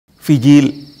ഫിജിയിൽ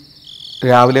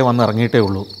രാവിലെ വന്നിറങ്ങിയിട്ടേ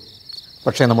ഉള്ളൂ.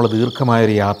 പക്ഷേ നമ്മൾ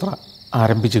ദീർഘമായൊരു യാത്ര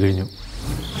ആരംഭിച്ചു കഴിഞ്ഞു.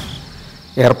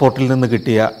 എയർപോർട്ടിൽ നിന്ന്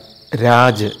കിട്ടിയ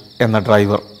രാജ് എന്ന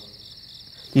ഡ്രൈവർ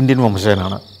ഇന്ത്യൻ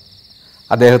വംശജനാണ്.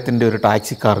 അദ്ദേഹത്തിൻ്റെ ഒരു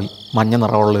ടാക്സി കാറിൽ, മഞ്ഞ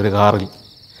നിറമുള്ളൊരു കാറിൽ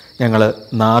ഞങ്ങൾ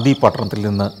നാദി പട്ടണത്തിൽ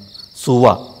നിന്ന് സുവ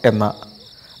എന്ന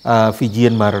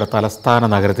ഫിജിയന്മാരുടെ തലസ്ഥാന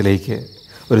നഗരത്തിലേക്ക്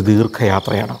ഒരു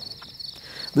ദീർഘയാത്രയാണ്.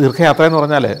 ദീർഘയാത്ര എന്ന്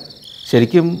പറഞ്ഞാൽ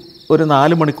ശരിക്കും ഒരു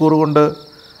 4 മണിക്കൂർ കൊണ്ട്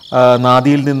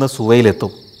നാദിയിൽ നിന്ന്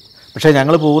സുവയിലെത്തും. പക്ഷേ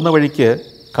ഞങ്ങൾ പോകുന്ന വഴിക്ക്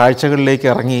കാഴ്ചകളിലേക്ക്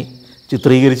ഇറങ്ങി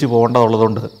ചിത്രീകരിച്ച്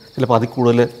പോകേണ്ടതുള്ളതുകൊണ്ട് ചിലപ്പോൾ അതിൽ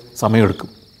കൂടുതൽ സമയമെടുക്കും.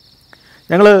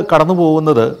 ഞങ്ങൾ കടന്നു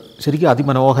പോകുന്നത് ശരിക്കും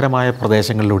അതിമനോഹരമായ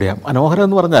പ്രദേശങ്ങളിലൂടെയാണ്. മനോഹരം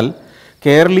എന്ന് പറഞ്ഞാൽ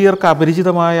കേരളീയർക്ക്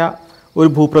അപരിചിതമായ ഒരു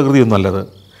ഭൂപ്രകൃതിയൊന്നുമല്ലത്.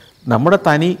 നമ്മുടെ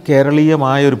തനി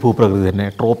കേരളീയമായ ഒരു ഭൂപ്രകൃതി തന്നെ.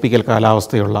 ട്രോപ്പിക്കൽ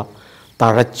കാലാവസ്ഥയുള്ള,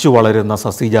 തഴച്ചു വളരുന്ന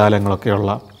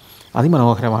സസ്യജാലങ്ങളൊക്കെയുള്ള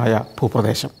അതിമനോഹരമായ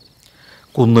ഭൂപ്രദേശം.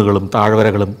 കുന്നുകളും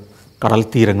താഴ്വരകളും കടൽ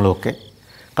തീരങ്ങളുമൊക്കെ.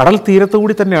 കടൽ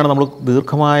തീരത്തുകൂടി തന്നെയാണ് നമ്മൾ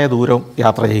ദീർഘമായ ദൂരം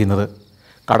യാത്ര ചെയ്യുന്നത്.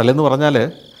 കടലെന്ന് പറഞ്ഞാൽ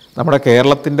നമ്മുടെ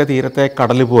കേരളത്തിൻ്റെ തീരത്തെ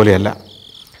കടൽ പോലെയല്ല.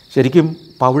 ശരിക്കും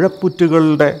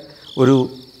പവിഴപ്പുറ്റുകളുടെ ഒരു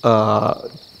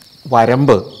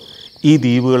വരമ്പ് ഈ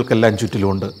ദ്വീപുകൾക്കെല്ലാം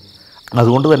ചുറ്റിലുമുണ്ട്.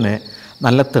 അതുകൊണ്ട് തന്നെ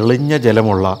നല്ല തെളിഞ്ഞ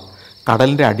ജലമുള്ള,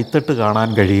 കടലിൻ്റെ അടിത്തട്ട് കാണാൻ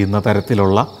കഴിയുന്ന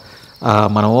തരത്തിലുള്ള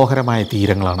മനോഹരമായ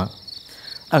തീരങ്ങളാണ്.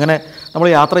 അങ്ങനെ നമ്മൾ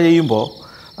യാത്ര ചെയ്യുമ്പോൾ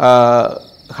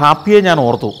ഹാപ്പിയെ ഞാൻ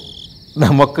ഓർത്തു.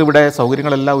 നമുക്കിവിടെ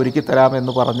സൗകര്യങ്ങളെല്ലാം ഒരുക്കി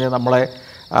തരാമെന്ന് പറഞ്ഞ് നമ്മളെ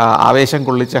ആവേശം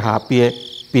കൊള്ളിച്ച ഹാപ്പിയെ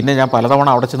പിന്നെ ഞാൻ പലതവണ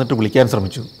അവിടെ ചെന്നിട്ട് വിളിക്കാൻ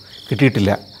ശ്രമിച്ചു,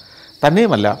 കിട്ടിയിട്ടില്ല.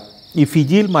 തന്നെയുമല്ല, ഈ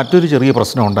ഫിജിയിൽ മറ്റൊരു ചെറിയ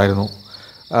പ്രശ്നം ഉണ്ടായിരുന്നു.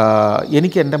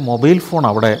 എനിക്ക് എൻ്റെ മൊബൈൽ ഫോൺ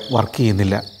അവിടെ വർക്ക്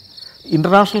ചെയ്യുന്നില്ല.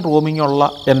 ഇൻ്റർനാഷണൽ റോമിംഗ് ഉള്ള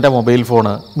എൻ്റെ മൊബൈൽ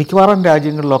ഫോണ് മിക്കവാറും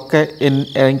രാജ്യങ്ങളിലൊക്കെ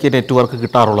എനിക്ക് നെറ്റ്വർക്ക്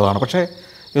കിട്ടാറുള്ളതാണ്. പക്ഷേ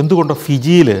എന്തുകൊണ്ടോ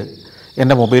ഫിജിയിൽ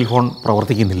എൻ്റെ മൊബൈൽ ഫോൺ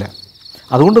പ്രവർത്തിക്കുന്നില്ല.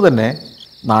 അതുകൊണ്ട് തന്നെ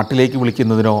നാട്ടിലേക്ക്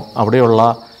വിളിക്കുന്നതിനോ അവിടെയുള്ള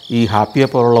ഈ ഹാപ്പിയെ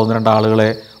പോലുള്ള 1-2 ആളുകളെ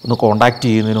ഒന്ന് കോണ്ടാക്റ്റ്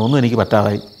ചെയ്യുന്നതിനോ ഒന്നും എനിക്ക്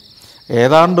പറ്റാതായി.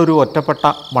 ഏതാണ്ടൊരു ഒറ്റപ്പെട്ട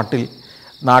മട്ടിൽ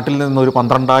നാട്ടിൽ നിന്നൊരു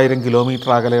 12,000 കിലോമീറ്റർ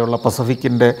അകലെയുള്ള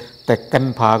പസഫിക്കിൻ്റെ തെക്കൻ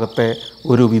ഭാഗത്തെ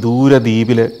ഒരു വിദൂര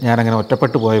ദ്വീപിൽ ഞാനങ്ങനെ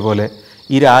ഒറ്റപ്പെട്ടു പോയ പോലെ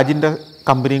ഈ രാജിൻ്റെ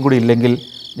കമ്പനിയും കൂടി ഇല്ലെങ്കിൽ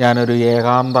ഞാനൊരു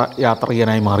ഏകാന്ത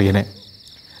യാത്രികനായി മാറിയനെ.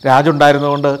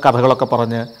 രാജുണ്ടായിരുന്നതുകൊണ്ട് കഥകളൊക്കെ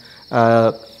പറഞ്ഞ്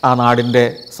ആ നാടിൻ്റെ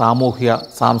സാമൂഹ്യ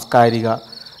സാംസ്കാരിക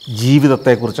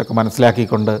ജീവിതത്തെക്കുറിച്ചൊക്കെ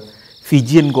മനസ്സിലാക്കിക്കൊണ്ട്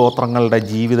ഫിജിയൻ ഗോത്രങ്ങളുടെ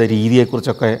ജീവിത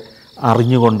രീതിയെക്കുറിച്ചൊക്കെ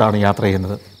അറിഞ്ഞുകൊണ്ടാണ് യാത്ര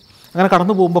ചെയ്യുന്നത്. അങ്ങനെ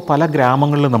കടന്നു പോകുമ്പോൾ പല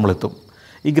ഗ്രാമങ്ങളിലും നമ്മളെത്തും.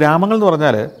 ഈ ഗ്രാമങ്ങൾ എന്ന്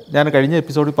പറഞ്ഞാൽ ഞാൻ കഴിഞ്ഞ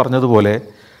എപ്പിസോഡിൽ പറഞ്ഞതുപോലെ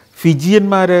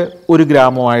ഫിജിയന്മാർ ഒരു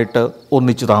ഗ്രാമമായിട്ട്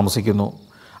ഒന്നിച്ച് താമസിക്കുന്നു.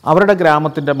 അവരുടെ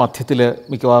ഗ്രാമത്തിൻ്റെ മധ്യത്തിൽ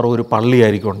മിക്കവാറും ഒരു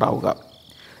പള്ളിയായിരിക്കും ഉണ്ടാവുക.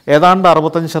 ഏതാണ്ട്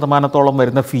 65%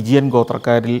 വരുന്ന ഫിജിയൻ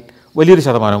ഗോത്രക്കാരിൽ വലിയൊരു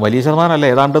ശതമാനം, വലിയ ശതമാനമല്ല,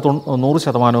 ഏതാണ്ട്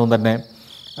 100% തന്നെ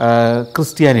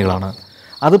ക്രിസ്ത്യാനികളാണ്.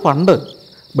 അത് പണ്ട്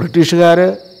ബ്രിട്ടീഷുകാർ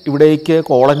ഇവിടേക്ക്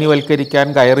കോളനിവൽക്കരിക്കാൻ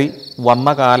കയറി വന്ന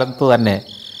കാലത്ത് തന്നെ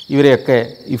ഇവരെയൊക്കെ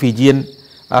ഈ ഫിജിയൻ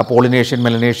പോളിനേഷ്യൻ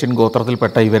മെലനേഷ്യൻ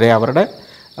ഗോത്രത്തിൽപ്പെട്ട ഇവരെ അവരുടെ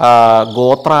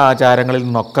ഗോത്ര ആചാരങ്ങളിൽ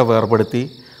നിന്നൊക്കെ വേർപെടുത്തി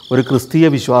ഒരു ക്രിസ്തീയ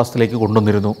വിശ്വാസത്തിലേക്ക്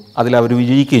കൊണ്ടുവന്നിരുന്നു. അതിലവർ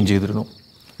വിജയിക്കുകയും ചെയ്തിരുന്നു.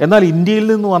 എന്നാൽ ഇന്ത്യയിൽ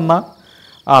നിന്ന് വന്ന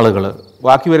ആളുകൾ,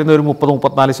 ബാക്കി വരുന്ന ഒരു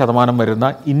 30-34% വരുന്ന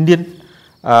ഇന്ത്യൻ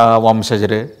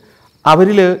വംശജർ,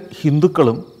 അവരിൽ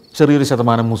ഹിന്ദുക്കളും ചെറിയൊരു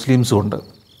ശതമാനം മുസ്ലിംസും ഉണ്ട്.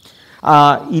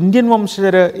 ഇന്ത്യൻ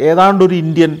വംശജർ ഏതാണ്ടൊരു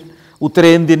ഇന്ത്യൻ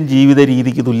ഉത്തരേന്ത്യൻ ജീവിത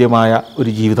രീതിക്ക് തുല്യമായ ഒരു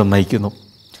ജീവിതം നയിക്കുന്നു.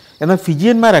 എന്നാൽ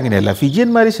ഫിജിയന്മാരങ്ങനെയല്ല.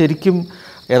 ഫിജിയന്മാർ ശരിക്കും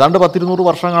ഏതാണ്ട് 10-200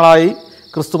 വർഷങ്ങളായി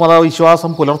ക്രിസ്തുമത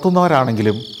വിശ്വാസം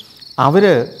പുലർത്തുന്നവരാണെങ്കിലും അവർ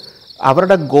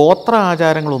അവരുടെ ഗോത്ര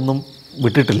ആചാരങ്ങളൊന്നും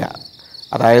വിട്ടിട്ടില്ല.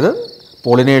 അതായത്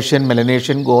പോളിനേഷ്യൻ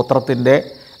മെലനേഷ്യൻ ഗോത്രത്തിൻ്റെ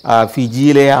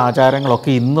ഫിജിയിലെ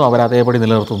ആചാരങ്ങളൊക്കെ ഇന്നും അവർ അതേപടി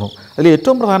നിലനിർത്തുന്നു. അതിൽ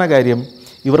ഏറ്റവും പ്രധാന കാര്യം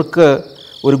ഇവർക്ക്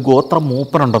ഒരു ഗോത്ര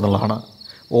മൂപ്പനുണ്ടെന്നുള്ളതാണ്.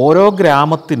 ഓരോ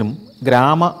ഗ്രാമത്തിനും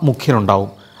ഗ്രാമമുഖ്യനുണ്ടാവും.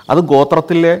 അത്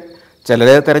ഗോത്രത്തിലെ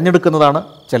ചിലരെ തിരഞ്ഞെടുക്കുന്നതാണ്,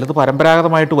 ചിലത്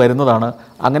പരമ്പരാഗതമായിട്ട് വരുന്നതാണ്.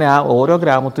 അങ്ങനെ ആ ഓരോ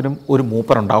ഗ്രാമത്തിനും ഒരു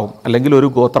മൂപ്പനുണ്ടാവും, അല്ലെങ്കിൽ ഒരു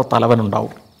ഗോത്ര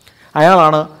തലവനുണ്ടാവും.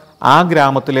 അയാളാണ് ആ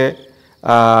ഗ്രാമത്തിലെ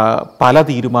പല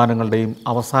തീരുമാനങ്ങളുടെയും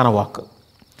അവസാന വാക്ക്.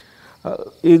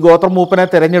 ഈ ഗോത്രമൂപ്പനെ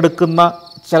തിരഞ്ഞെടുക്കുന്ന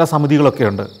ചില സമിതികളൊക്കെ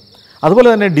ഉണ്ട്. അതുപോലെ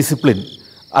തന്നെ ഡിസിപ്ലിൻ,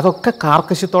 അതൊക്കെ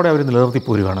കാർക്കശ്യത്തോടെ അവർ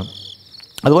നിലനിർത്തിപ്പോരുകയാണ്.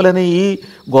 അതുപോലെ തന്നെ ഈ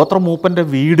ഗോത്രമൂപ്പൻ്റെ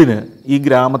വീടിന് ഈ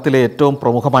ഗ്രാമത്തിലെ ഏറ്റവും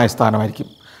പ്രമുഖമായ സ്ഥാനമായിരിക്കും.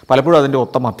 പലപ്പോഴും അതിൻ്റെ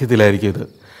ഒത്ത മധ്യത്തിലായിരിക്കും ഇത്.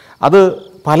 അത്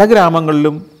പല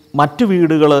ഗ്രാമങ്ങളിലും മറ്റു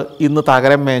വീടുകൾ ഇന്ന്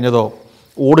തകരം മേഞ്ഞതോ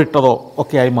ഓടിട്ടതോ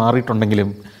ഒക്കെയായി മാറിയിട്ടുണ്ടെങ്കിലും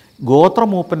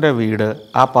ഗോത്രമൂപ്പൻ്റെ വീട്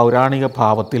ആ പൗരാണിക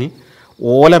ഭാവത്തിൽ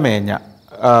ഓലമേഞ്ഞ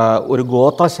ഒരു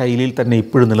ഗോത്ര ശൈലിയിൽ തന്നെ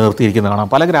ഇപ്പോഴും നിലനിർത്തിയിരിക്കുന്ന കാണാം.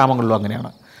 പല ഗ്രാമങ്ങളിലും അങ്ങനെയാണ്.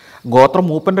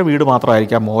 ഗോത്രമൂപ്പൻ്റെ വീട്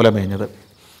മാത്രമായിരിക്കാം ഓലമേഞ്ഞത്.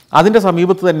 അതിൻ്റെ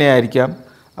സമീപത്ത് തന്നെയായിരിക്കാം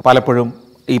പലപ്പോഴും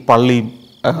ഈ പള്ളിയും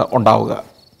ഉണ്ടാവുക.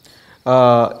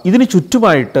 ഇതിന്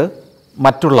ചുറ്റുമായിട്ട്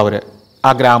മറ്റുള്ളവർ,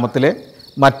 ആ ഗ്രാമത്തിലെ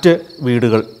മറ്റ്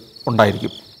വീടുകൾ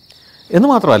ഉണ്ടായിരിക്കും. എന്ന്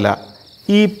മാത്രമല്ല,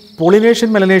 ഈ പോളിനേഷ്യൻ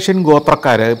മെലനേഷ്യൻ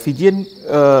ഗോത്രക്കാർ, ഫിജിയൻ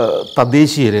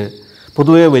തദ്ദേശീയർ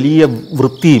പൊതുവെ വലിയ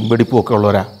വൃത്തിയും വെടിപ്പുമൊക്കെ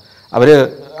ഉള്ളവരാണ്.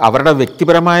 അവരുടെ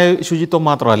വ്യക്തിപരമായ ശുചിത്വം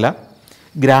മാത്രമല്ല,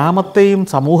 ഗ്രാമത്തെയും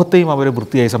സമൂഹത്തെയും അവർ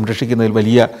വൃത്തിയായി സംരക്ഷിക്കുന്നതിൽ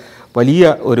വലിയ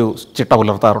ഒരു ചിട്ട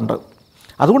പുലർത്താറുണ്ട്.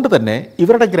 അതുകൊണ്ട് തന്നെ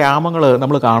ഇവരുടെ ഗ്രാമങ്ങൾ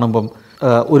നമ്മൾ കാണുമ്പം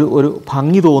ഒരു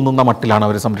ഭംഗി തോന്നുന്ന മട്ടിലാണ്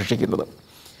അവർ സംരക്ഷിക്കുന്നത്.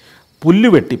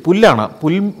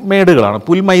 പുൽമേടുകളാണ്,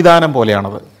 പുൽമൈതാനം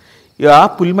പോലെയാണത്. ആ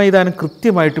പുൽമൈതാനം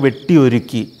കൃത്യമായിട്ട്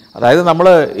വെട്ടിയൊരുക്കി, അതായത് നമ്മൾ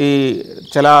ഈ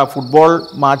ചില ഫുട്ബോൾ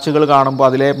മാച്ചുകൾ കാണുമ്പോൾ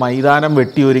അതിലെ മൈതാനം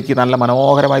വെട്ടിയൊരുക്കി നല്ല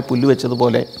മനോഹരമായി പുല്ല്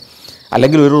വെച്ചതുപോലെ,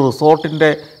 അല്ലെങ്കിൽ ഒരു റിസോർട്ടിൻ്റെ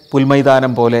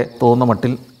പുൽമൈതാനം പോലെ തോന്നുന്ന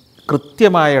മട്ടിൽ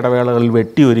കൃത്യമായ ഇടവേളകളിൽ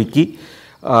വെട്ടിയൊരുക്കി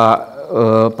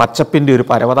പച്ചപ്പിൻ്റെ ഒരു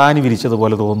പരവതാനി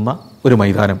വിരിച്ചതുപോലെ തോന്നുന്ന ഒരു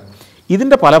മൈതാനം.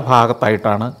 ഇതിൻ്റെ പല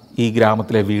ഭാഗത്തായിട്ടാണ് ഈ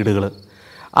ഗ്രാമത്തിലെ വീടുകൾ.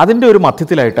 അതിൻ്റെ ഒരു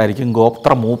മധ്യത്തിലായിട്ടായിരിക്കും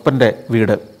ഗോത്ര മൂപ്പൻ്റെ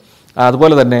വീട്.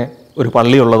 അതുപോലെ തന്നെ ഒരു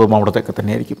പള്ളിയുള്ളതും അവിടത്തേക്ക്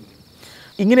തന്നെയായിരിക്കും.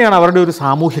 ഇങ്ങനെയാണ് അവരുടെ ഒരു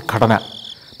സാമൂഹ്യ ഘടന.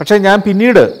 പക്ഷേ ഞാൻ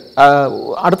പിന്നീട്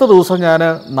അടുത്ത ദിവസം ഞാൻ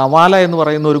നവാല എന്ന്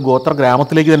പറയുന്ന ഒരു ഗോത്ര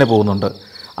ഗ്രാമത്തിലേക്ക് തന്നെ പോകുന്നുണ്ട്.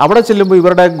 അവിടെ ചെല്ലുമ്പോൾ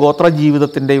ഇവരുടെ ഗോത്ര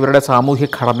ജീവിതത്തിൻ്റെ, ഇവരുടെ സാമൂഹ്യ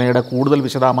ഘടനയുടെ കൂടുതൽ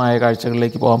വിശദമായ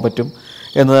കാഴ്ചകളിലേക്ക് പോകാൻ പറ്റും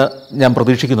എന്ന് ഞാൻ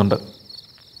പ്രതീക്ഷിക്കുന്നുണ്ട്.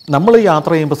 നമ്മൾ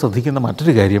യാത്ര ചെയ്യുമ്പോൾ ശ്രദ്ധിക്കുന്ന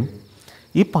മറ്റൊരു കാര്യം,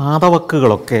 ഈ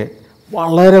പാതവക്കുകളൊക്കെ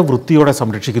വളരെ വൃത്തിയോടെ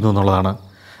സംരക്ഷിക്കുന്നു എന്നുള്ളതാണ്.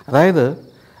 അതായത്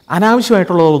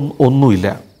അനാവശ്യമായിട്ടുള്ള ഒന്നുമില്ല.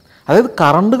 അതായത്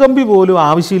കറണ്ട് കമ്പി പോലും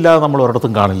ആവശ്യമില്ലാതെ നമ്മൾ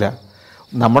ഒരിടത്തും കാണില്ല.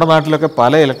 നമ്മുടെ നാട്ടിലൊക്കെ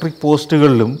പല ഇലക്ട്രിക്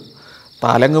പോസ്റ്റുകളിലും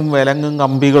തലങ്ങും വിലങ്ങും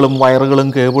കമ്പികളും വയറുകളും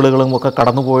കേബിളുകളും ഒക്കെ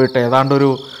കടന്നു പോയിട്ട് ഏതാണ്ടൊരു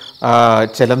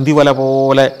ചെലന്തി വല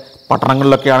പോലെ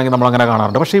പട്ടണങ്ങളിലൊക്കെ ആണെങ്കിൽ നമ്മളങ്ങനെ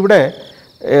കാണാറുണ്ട്. പക്ഷേ ഇവിടെ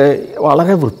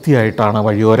വളരെ വൃത്തിയായിട്ടാണ്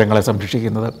വഴിയോരങ്ങളെ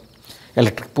സംരക്ഷിക്കുന്നത്.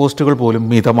 ഇലക്ട്രിക് പോസ്റ്റുകൾ പോലും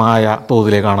മിതമായ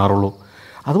തോതിലേ കാണാറുള്ളൂ.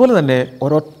 അതുപോലെ തന്നെ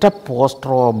ഒരൊറ്റ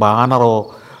പോസ്റ്ററോ ബാനറോ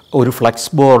ഒരു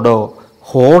ഫ്ലെക്സ് ബോർഡോ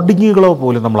ഹോർഡിങ്ങുകളോ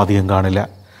പോലും നമ്മളധികം കാണില്ല.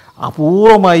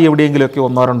 അപൂർവമായി എവിടെയെങ്കിലുമൊക്കെ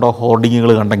ഒന്നോ രണ്ടോ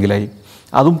ഹോർഡിങ്ങുകൾ കണ്ടെങ്കിലായി.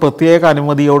 അതും പ്രത്യേക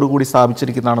അനുമതിയോടുകൂടി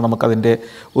സ്ഥാപിച്ചിരിക്കുന്നതാണ്. നമുക്കതിൻ്റെ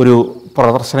ഒരു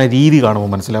പ്രദർശന രീതി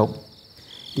കാണുമ്പോൾ മനസ്സിലാവും.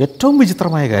 ഏറ്റവും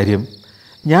വിചിത്രമായ കാര്യം,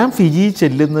 ഞാൻ ഫിജി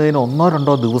ചെല്ലുന്നതിന്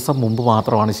 1-2 ദിവസം മുമ്പ്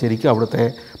മാത്രമാണ് ശരിക്കും അവിടുത്തെ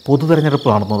പൊതു തിരഞ്ഞെടുപ്പ്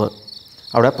നടന്നത്.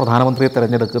 അവിടെ പ്രധാനമന്ത്രിയെ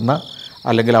തിരഞ്ഞെടുക്കുന്ന,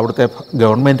 അല്ലെങ്കിൽ അവിടുത്തെ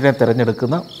ഗവൺമെൻറ്റിനെ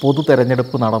തിരഞ്ഞെടുക്കുന്ന പൊതു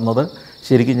തിരഞ്ഞെടുപ്പ് നടന്നത്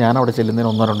ശരിക്കും ഞാൻ അവിടെ ചെല്ലുന്നതിന്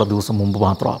 1-2 ദിവസം മുമ്പ്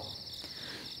മാത്രമാണ്.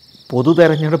 പൊതു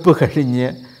തിരഞ്ഞെടുപ്പ് കഴിഞ്ഞ്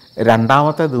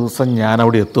 2ാമത്തെ ദിവസം ഞാൻ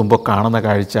അവിടെ എത്തുമ്പോൾ കാണുന്ന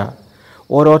കാഴ്ച,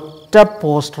 ഒരൊറ്റ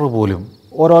പോസ്റ്റർ പോലും,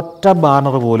 ഒരൊറ്റ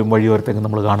ബാനർ പോലും വഴിയോരത്തേക്ക്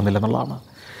നമ്മൾ കാണുന്നില്ല എന്നുള്ളതാണ്.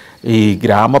 ഈ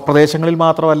ഗ്രാമപ്രദേശങ്ങളിൽ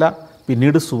മാത്രമല്ല,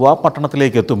 പിന്നീട് സുവാ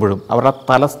പട്ടണത്തിലേക്ക് എത്തുമ്പോഴും, അവരുടെ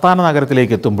തലസ്ഥാന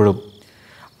നഗരത്തിലേക്ക് എത്തുമ്പോഴും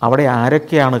അവിടെ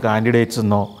ആരൊക്കെയാണ് കാൻഡിഡേറ്റ്സ്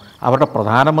എന്നോ അവരുടെ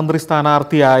പ്രധാനമന്ത്രി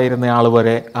സ്ഥാനാർത്ഥിയായിരുന്ന ആൾ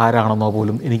വരെ ആരാണെന്നോ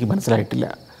പോലും എനിക്ക് മനസ്സിലായിട്ടില്ല.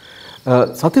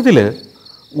 സത്യത്തിൽ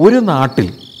ഒരു നാട്ടിൽ,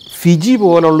 ഫിജി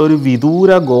പോലുള്ളൊരു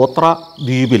വിദൂര ഗോത്ര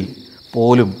ദ്വീപിൽ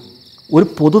പോലും ഒരു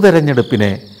പൊതു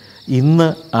തെരഞ്ഞെടുപ്പിനെ ഇന്ന്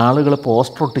ആളുകൾ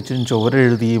പോസ്റ്റർ ഒട്ടിച്ചും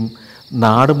ചുവരെഴുതിയും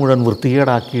നാട് മുഴുവൻ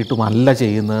വൃത്തികേടാക്കിയിട്ടുമല്ല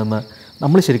ചെയ്യുന്നതെന്ന്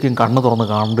നമ്മൾ ശരിക്കും കണ്ണു തുറന്ന്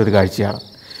കാണേണ്ട ഒരു കാഴ്ചയാണ്.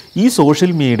 ഈ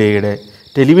സോഷ്യൽ മീഡിയയുടെ,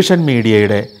 ടെലിവിഷൻ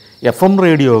മീഡിയയുടെ, FM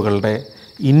റേഡിയോകളുടെ,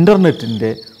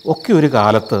 ഇൻ്റർനെറ്റിൻ്റെ ഒക്കെ ഒരു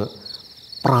കാലത്ത്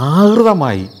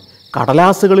പ്രാകൃതമായി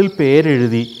കടലാസുകളിൽ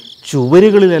പേരെഴുതി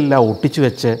ചുവരുകളിലെല്ലാം ഒട്ടിച്ചു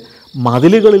വെച്ച്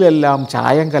മതിലുകളിലെല്ലാം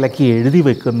ചായം കലക്കി എഴുതി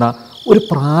വെക്കുന്ന ഒരു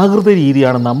പ്രാകൃത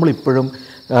രീതിയാണ് നമ്മളിപ്പോഴും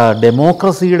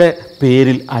ഡെമോക്രസിയുടെ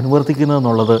പേരിൽ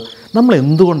അനുവർത്തിക്കുന്നതെന്നുള്ളത് നമ്മൾ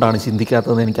എന്തുകൊണ്ടാണ്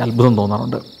ചിന്തിക്കാത്തതെന്ന് എനിക്ക് അത്ഭുതം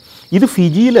തോന്നാറുണ്ട്. ഇത്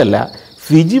ഫിജിയിലല്ല,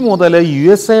 ഫിജി മുതൽ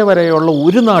USA വരെയുള്ള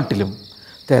ഒരു നാട്ടിലും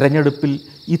തെരഞ്ഞെടുപ്പിൽ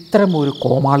ഇത്തരം ഒരു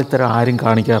കോമാളിത്തരം ആരും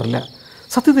കാണിക്കാറില്ല.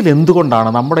 സത്യത്തിൽ എന്തുകൊണ്ടാണ്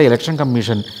നമ്മുടെ ഇലക്ഷൻ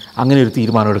കമ്മീഷൻ അങ്ങനെ ഒരു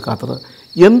തീരുമാനം എടുക്കാത്തത്?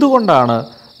 എന്തുകൊണ്ടാണ്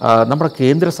നമ്മുടെ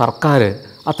കേന്ദ്ര സർക്കാർ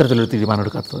അത്തരത്തിലൊരു തീരുമാനം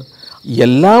എടുക്കാത്തത്?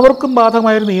 എല്ലാവർക്കും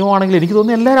ബാധകമായൊരു നിയമമാണെങ്കിൽ എനിക്ക്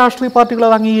തോന്നുന്നു എല്ലാ രാഷ്ട്രീയ പാർട്ടികളും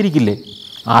അത് അംഗീകരിക്കില്ലേ?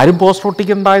 ആരും പോസ്റ്റർ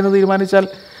ഒട്ടിക്കണ്ട എന്ന് തീരുമാനിച്ചാൽ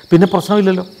പിന്നെ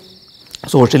പ്രശ്നമില്ലല്ലോ.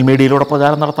 സോഷ്യൽ മീഡിയയിലൂടെ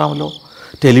പ്രചാരം നടത്താമല്ലോ.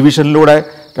 ടെലിവിഷനിലൂടെ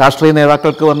രാഷ്ട്രീയ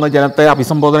നേതാക്കൾക്ക് വന്ന് ജനത്തെ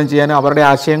അഭിസംബോധന ചെയ്യാനും അവരുടെ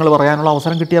ആശയങ്ങൾ പറയാനുള്ള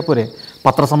അവസരം കിട്ടിയാൽ പോരെ?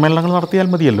 പത്രസമ്മേളനങ്ങൾ നടത്തിയാൽ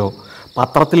മതിയല്ലോ.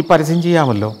 പത്രത്തിൽ പരസ്യം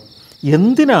ചെയ്യാമല്ലോ.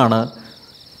 എന്തിനാണ്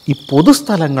ഈ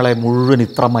പൊതുസ്ഥലങ്ങളെ മുഴുവൻ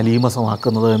ഇത്ര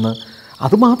മലീമസമാക്കുന്നത് എന്ന്?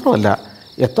 അതുമാത്രമല്ല,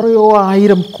 എത്രയോ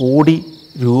 1000 കോടി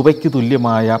രൂപയ്ക്ക്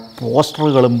തുല്യമായ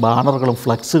പോസ്റ്ററുകളും ബാനറുകളും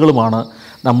ഫ്ലക്സുകളുമാണ്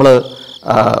നമ്മൾ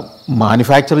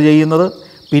മാനുഫാക്ചർ ചെയ്യുന്നത്.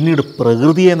 പിന്നീട്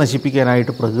പ്രകൃതിയെ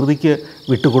നശിപ്പിക്കാനായിട്ട് പ്രകൃതിക്ക്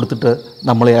വിട്ടുകൊടുത്തിട്ട്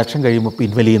നമ്മൾ ഇലക്ഷൻ കഴിയുമ്പോൾ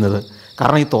പിൻവലിയുന്നത്.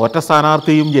 കാരണം ഈ തോറ്റ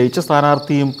സ്ഥാനാർത്ഥിയും ജയിച്ച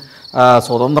സ്ഥാനാർത്ഥിയും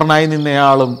സ്വതന്ത്രനായി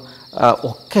നിന്നയാളും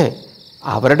ഒക്കെ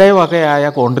അവരുടെ വകയായ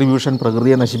കോൺട്രിബ്യൂഷൻ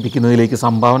പ്രകൃതിയെ നശിപ്പിക്കുന്നതിലേക്ക്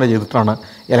സംഭാവന ചെയ്തിട്ടാണ്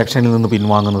ഇലക്ഷനിൽ നിന്ന്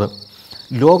പിൻവാങ്ങുന്നത്.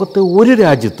 ലോകത്തെ ഒരു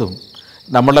രാജ്യത്തും,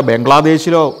 നമ്മളുടെ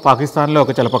ബംഗ്ലാദേശിലോ പാകിസ്ഥാനിലോ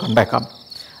ഒക്കെ ചിലപ്പോൾ കണ്ടേക്കാം,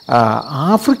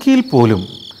 ആഫ്രിക്കയിൽ പോലും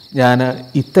ഞാൻ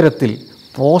ഇത്തരത്തിൽ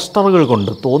പോസ്റ്ററുകൾ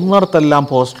കൊണ്ട് തോന്നുന്നിടത്തെല്ലാം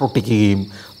പോസ്റ്റർ ഒട്ടിക്കുകയും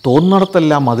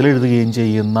തോന്നുന്നിടത്തെല്ലാം മതിലെഴുതുകയും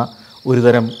ചെയ്യുന്ന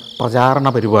ഒരുതരം പ്രചാരണ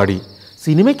പരിപാടി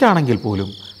സിനിമയ്ക്കാണെങ്കിൽ പോലും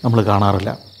നമ്മൾ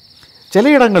കാണാറില്ല.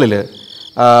 ചിലയിടങ്ങളിൽ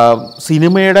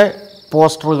സിനിമയുടെ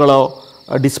പോസ്റ്ററുകളോ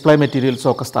ഡിസ്പ്ലേ മെറ്റീരിയൽസോ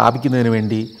ഒക്കെ സ്ഥാപിക്കുന്നതിന്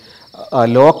വേണ്ടി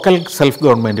ലോക്കൽ സെൽഫ്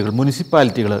ഗവൺമെൻറ്റുകൾ,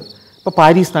 മുനിസിപ്പാലിറ്റികൾ, ഇപ്പോൾ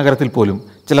പാരീസ് നഗരത്തിൽ പോലും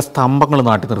ചില സ്തംഭങ്ങൾ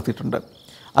നാട്ടി നിർത്തിയിട്ടുണ്ട്.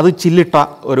 അത് ചില്ലിട്ട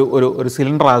ഒരു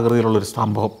സിലിണ്ടർ ആകൃതിയിലുള്ളൊരു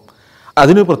സ്തംഭം.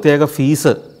 അതിന് പ്രത്യേക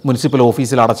ഫീസ് മുനിസിപ്പൽ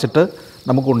ഓഫീസിൽ അടച്ചിട്ട്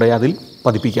നമുക്ക് കൊണ്ടുപോയി അതിൽ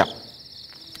പതിപ്പിക്കാം.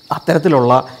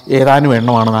 അത്തരത്തിലുള്ള ഏതാനും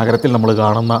എണ്ണമാണ് നഗരത്തിൽ നമ്മൾ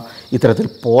കാണുന്ന ഇത്തരത്തിൽ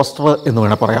പോസ്റ്റർ എന്ന്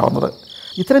വേണേൽ പറയാവുന്നത്.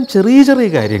 ഇത്തരം ചെറിയ ചെറിയ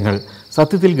കാര്യങ്ങൾ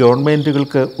സത്യത്തിൽ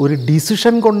ഗവൺമെൻറ്റുകൾക്ക് ഒരു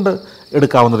ഡിസിഷൻ കൊണ്ട്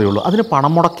എടുക്കാവുന്നതേ ഉള്ളൂ. അതിന്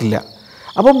പണം മുടക്കില്ല.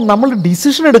 അപ്പം നമ്മൾ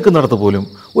ഡിസിഷൻ എടുക്കുന്നിടത്ത് പോലും,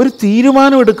 ഒരു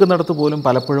തീരുമാനം എടുക്കുന്നിടത്ത് പോലും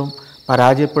പലപ്പോഴും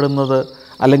പരാജയപ്പെടുന്നത്,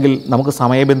 അല്ലെങ്കിൽ നമുക്ക്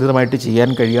സമയബന്ധിതമായിട്ട് ചെയ്യാൻ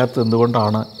കഴിയാത്തത്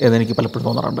എന്തുകൊണ്ടാണ് എന്നെനിക്ക് പലപ്പോഴും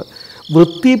തോന്നാറുണ്ട്.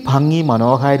 വൃത്തി, ഭംഗി,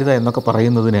 മനോഹാരിത എന്നൊക്കെ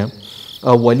പറയുന്നതിന്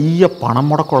വലിയ പണം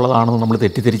മുടക്കുള്ളതാണെന്ന് നമ്മൾ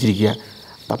തെറ്റിദ്ധരിച്ചിരിക്കുക.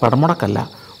 പണം മുടക്കല്ല,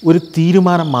 ഒരു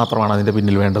തീരുമാനം മാത്രമാണ് അതിൻ്റെ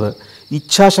പിന്നിൽ വേണ്ടത്.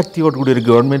 ഇച്ഛാശക്തിയോടുകൂടി ഒരു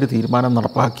ഗവൺമെൻറ് തീരുമാനം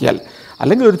നടപ്പാക്കിയാൽ,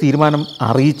 അല്ലെങ്കിൽ ഒരു തീരുമാനം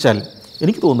അറിയിച്ചാൽ,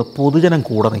 എനിക്ക് തോന്നുന്നു പൊതുജനം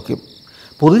കൂടെ നിൽക്കും.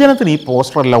 പൊതുജനത്തിന് ഈ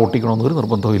പോസ്റ്ററെല്ലാം ഒട്ടിക്കണമെന്ന് ഒരു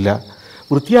നിർബന്ധവുമില്ല.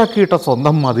 വൃത്തിയാക്കിയിട്ട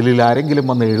സ്വന്തം മതിലിൽ ആരെങ്കിലും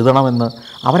വന്ന് എഴുതണമെന്ന്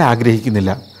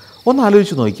അവരാഗ്രഹിക്കുന്നില്ല. ഒന്ന്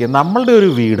ആലോചിച്ച് നോക്കിയേ, നമ്മളുടെ ഒരു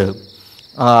വീട്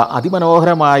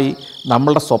അതിമനോഹരമായി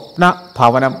നമ്മളുടെ സ്വപ്ന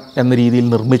ഭവനം എന്ന രീതിയിൽ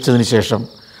നിർമ്മിച്ചതിന് ശേഷം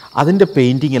അതിൻ്റെ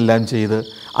പെയിൻറ്റിംഗ് എല്ലാം ചെയ്ത്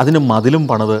അതിന് മതിലും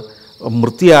പണിത്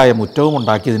വൃത്തിയായ മുറ്റവും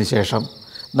ഉണ്ടാക്കിയതിന് ശേഷം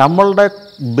നമ്മളുടെ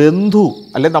ബന്ധു,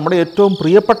 അല്ലെങ്കിൽ നമ്മുടെ ഏറ്റവും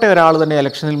പ്രിയപ്പെട്ട ഒരാൾ തന്നെ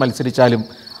ഇലക്ഷനിൽ മത്സരിച്ചാലും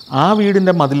ആ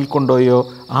വീടിൻ്റെ മതിലിൽ കൊണ്ടുപോയോ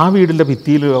ആ വീടിൻ്റെ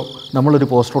ഭിത്തിയിലോ നമ്മളൊരു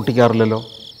പോസ്റ്റർ ഒട്ടിക്കാറില്ലല്ലോ.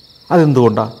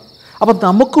 അതെന്തുകൊണ്ടാണ്? അപ്പം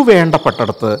നമുക്ക്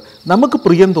വേണ്ടപ്പെട്ടിടത്ത്, നമുക്ക്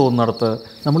പ്രിയം തോന്നുന്നിടത്ത്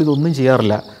നമ്മളിതൊന്നും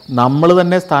ചെയ്യാറില്ല. നമ്മൾ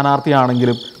തന്നെ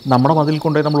സ്ഥാനാർത്ഥിയാണെങ്കിലും നമ്മുടെ മതിൽ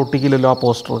കൊണ്ടുപോയി നമ്മൾ ഒട്ടിക്കില്ലല്ലോ ആ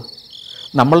പോസ്റ്റർ.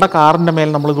 നമ്മളുടെ കാറിൻ്റെ മേൽ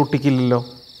നമ്മളിത് ഒട്ടിക്കില്ലല്ലോ.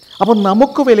 അപ്പം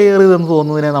നമുക്ക് വിലയേറിയതെന്ന്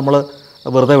തോന്നുന്നതിനെ നമ്മൾ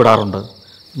വെറുതെ വിടാറുണ്ട്.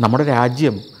 നമ്മുടെ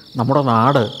രാജ്യം, നമ്മുടെ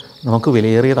നാട് നമുക്ക്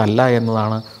വിലയേറിയതല്ല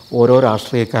എന്നതാണ് ഓരോ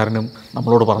രാഷ്ട്രീയക്കാരനും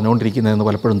നമ്മളോട് പറഞ്ഞുകൊണ്ടിരിക്കുന്നതെന്ന്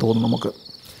പലപ്പോഴും തോന്നും നമുക്ക്.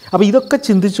 അപ്പോൾ ഇതൊക്കെ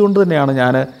ചിന്തിച്ചുകൊണ്ട് തന്നെയാണ്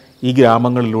ഞാൻ ഈ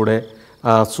ഗ്രാമങ്ങളിലൂടെ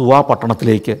സുവ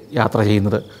പട്ടണത്തിലേക്ക് യാത്ര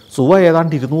ചെയ്യുന്നത്. സുവ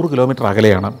ഏതാണ്ട് 200 കിലോമീറ്റർ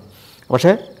അകലെയാണ്.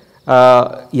 പക്ഷേ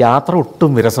യാത്ര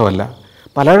ഒട്ടും വിരസമല്ല.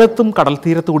 പലയിടത്തും കടൽ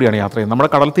തീരത്തു കൂടിയാണ് യാത്ര ചെയ്യുന്നത്.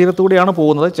 നമ്മുടെ കടൽ തീരത്തു കൂടിയാണ്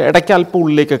പോകുന്നത്. ഇടയ്ക്ക് അല്പം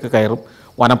ഉള്ളിലേക്കൊക്കെ കയറും.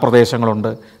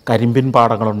 വനപ്രദേശങ്ങളുണ്ട്, കരിമ്പിൻ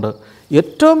പാടങ്ങളുണ്ട്.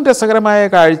 ഏറ്റവും രസകരമായ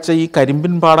കാഴ്ച ഈ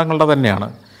കരിമ്പിൻ പാടങ്ങളുടെ തന്നെയാണ്.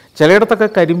 ചിലയിടത്തൊക്കെ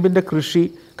കരിമ്പിൻ്റെ കൃഷി,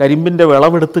 കരിമ്പിൻ്റെ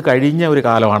വിളവെടുത്ത് കഴിഞ്ഞ ഒരു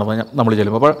കാലമാണ് നമ്മൾ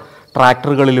ചെല്ലുമ്പോൾ. അപ്പോൾ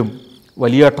ട്രാക്ടറുകളിലും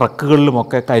വലിയ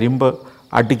ട്രക്കുകളിലുമൊക്കെ കരിമ്പ്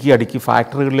അടുക്കി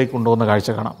ഫാക്ടറികളിലേക്ക് കൊണ്ടുപോകുന്ന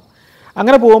കാഴ്ച കാണാം.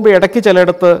 അങ്ങനെ പോകുമ്പോൾ ഇടയ്ക്ക്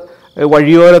ചിലയിടത്ത്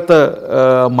വഴിയോരത്ത്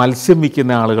മത്സ്യം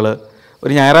വിൽക്കുന്ന ആളുകൾ,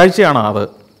 ഒരു ഞായറാഴ്ചയാണ് അത്,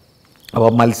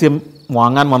 അപ്പോൾ മത്സ്യം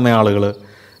വാങ്ങാൻ വന്ന ആളുകൾ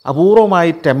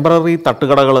അപൂർവമായി ടെമ്പററി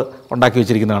തട്ടുകടകൾ ഉണ്ടാക്കി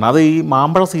വെച്ചിരിക്കുന്നതാണ്. അത് ഈ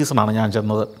മാമ്പഴ സീസണാണ് ഞാൻ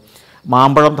ചെന്നത്.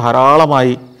 മാമ്പഴം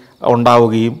ധാരാളമായി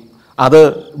ഉണ്ടാവുകയും അത്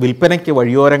വിൽപ്പനയ്ക്ക്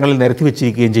വഴിയോരങ്ങളിൽ നിരത്തി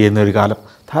വെച്ചിരിക്കുകയും ചെയ്യുന്ന ഒരു കാലം.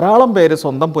 ധാരാളം പേര്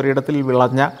സ്വന്തം പുരയിടത്തിൽ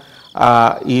വിളഞ്ഞ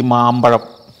ഈ മാമ്പഴം,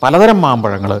 പലതരം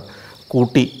മാമ്പഴങ്ങൾ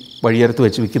കൂട്ടി വഴിയോരത്ത്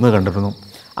വെച്ച് വിൽക്കുന്നത് കണ്ടിരുന്നു.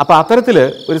 അപ്പോൾ അത്തരത്തിൽ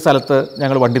ഒരു സ്ഥലത്ത്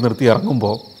ഞങ്ങൾ വണ്ടി നിർത്തി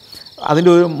ഇറങ്ങുമ്പോൾ അതിൻ്റെ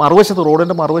ഒരു മറുവശത്ത്,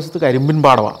 റോഡിൻ്റെ മറുവശത്ത് കരിമ്പിൻ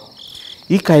പാടമാണ്.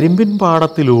 ഈ കരിമ്പിൻ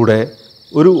പാടത്തിലൂടെ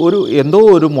എന്തോ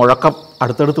ഒരു മുഴക്കം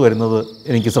അടുത്തടുത്ത് വരുന്നത്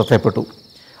എനിക്ക് ശ്രദ്ധയപ്പെട്ടു.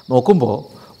 നോക്കുമ്പോൾ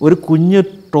ഒരു കുഞ്ഞ്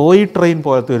ടോയ് ട്രെയിൻ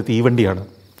പോലത്തെ ഒരു തീവണ്ടിയാണ്.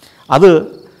 അത്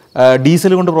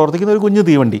ഡീസൽ കൊണ്ട് പ്രവർത്തിക്കുന്ന ഒരു കുഞ്ഞ്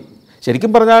തീവണ്ടി.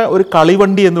 ശരിക്കും പറഞ്ഞാൽ ഒരു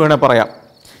കളിവണ്ടി എന്ന് വേണേൽ പറയാം.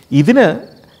 ഇതിന്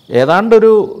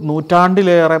ഏതാണ്ടൊരു 100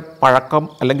 നൂറ്റാണ്ടിലേറെ പഴക്കം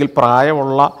അല്ലെങ്കിൽ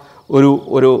പ്രായമുള്ള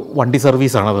ഒരു വണ്ടി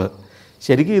സർവീസാണത്.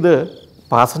 ശരിക്കും ഇത്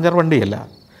പാസഞ്ചർ വണ്ടിയല്ല,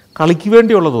 കളിക്ക്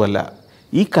വേണ്ടിയുള്ളതുമല്ല.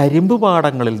 ഈ കരിമ്പ്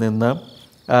പാടങ്ങളിൽ നിന്ന്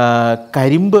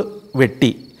കരിമ്പ്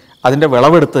വെട്ടി അതിൻ്റെ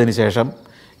വിളവെടുത്തതിന് ശേഷം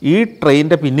ഈ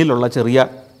ട്രെയിനിൻ്റെ പിന്നിലുള്ള ചെറിയ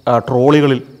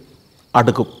ട്രോളികളിൽ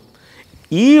അടുക്കും.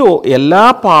 ഈ എല്ലാ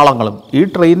പാളങ്ങളും, ഈ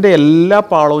ട്രെയിനിൻ്റെ എല്ലാ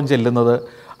പാളവും ചെല്ലുന്നത്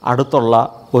അടുത്തുള്ള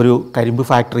ഒരു കരിമ്പ്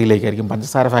ഫാക്ടറിയിലേക്കായിരിക്കും,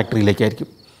 പഞ്ചസാര ഫാക്ടറിയിലേക്കായിരിക്കും.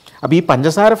 അപ്പോൾ ഈ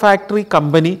പഞ്ചസാര ഫാക്ടറി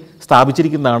കമ്പനി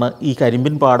സ്ഥാപിച്ചിരിക്കുന്നതാണ് ഈ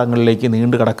കരിമ്പിൻ പാടങ്ങളിലേക്ക്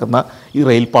നീണ്ടു കിടക്കുന്ന ഈ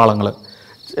റെയിൽ പാളങ്ങൾ.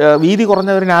 വീതി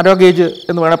കുറഞ്ഞ ഒരു നാരോ ഗേജ്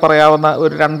എന്ന് വേണേൽ പറയാവുന്ന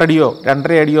ഒരു 2 അടിയോ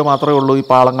 2.5 അടിയോ മാത്രമേ ഉള്ളൂ ഈ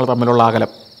പാളങ്ങൾ തമ്മിലുള്ള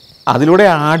അകലം. അതിലൂടെ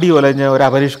ആടി ഒലഞ്ഞ ഒരു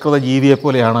അപരിഷ്കൃത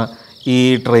ജീവിയെപ്പോലെയാണ് ഈ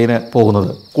ട്രെയിന്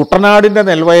പോകുന്നത്. കുട്ടനാടിൻ്റെ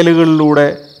നെൽവയലുകളിലൂടെ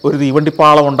ഒരു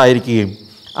തീവണ്ടിപ്പാളം ഉണ്ടായിരിക്കുകയും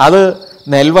അത്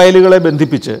നെൽവയലുകളെ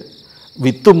ബന്ധിപ്പിച്ച്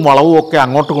വിത്തും വളവും ഒക്കെ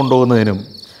അങ്ങോട്ട് കൊണ്ടുപോകുന്നതിനും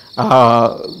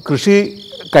കൃഷി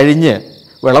കഴിഞ്ഞ്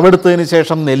വിളവെടുത്തതിന്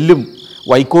ശേഷം നെല്ലും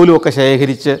വൈക്കോലും ഒക്കെ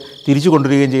ശേഖരിച്ച് തിരിച്ചു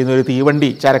കൊണ്ടുവരികയും ചെയ്യുന്ന ഒരു തീവണ്ടി,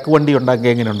 ചരക്ക് വണ്ടി ഉണ്ടാക്കി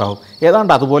എങ്ങനെ ഉണ്ടാവും?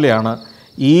 ഏതാണ്ട് അതുപോലെയാണ്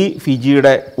ഈ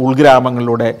ഫിജിയുടെ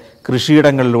ഉൾഗ്രാമങ്ങളിലൂടെ,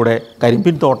 കൃഷിയിടങ്ങളിലൂടെ,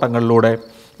 കരിമ്പിൻ തോട്ടങ്ങളിലൂടെ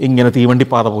ഇങ്ങനെ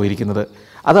തീവണ്ടിപ്പാത പോയിരിക്കുന്നത്.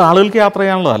 അത് ആളുകൾക്ക് യാത്ര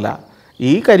ചെയ്യാനുള്ളതല്ല,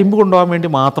 ഈ കരിമ്പ് കൊണ്ടുപോകാൻ വേണ്ടി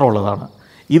മാത്രമുള്ളതാണ്.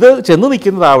 ഇത് ചെന്ന്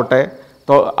നിൽക്കുന്നതാവട്ടെ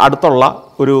അടുത്തുള്ള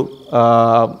ഒരു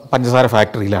പഞ്ചസാര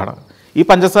ഫാക്ടറിയിലാണ്. ഈ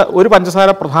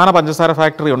പ്രധാന പഞ്ചസാര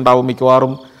ഫാക്ടറി ഉണ്ടാവും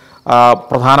മിക്കവാറും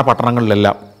പ്രധാന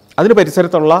പട്ടണങ്ങളിലെല്ലാം അതിന്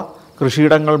പരിസരത്തുള്ള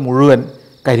കൃഷിയിടങ്ങൾ മുഴുവൻ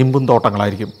കരിമ്പും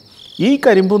തോട്ടങ്ങളായിരിക്കും. ഈ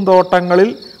കരിമ്പും തോട്ടങ്ങളിൽ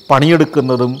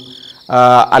പണിയെടുക്കുന്നതും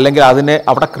അല്ലെങ്കിൽ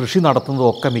അവിടെ കൃഷി നടത്തുന്നതും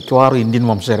ഒക്കെ മിക്കവാറും ഇന്ത്യൻ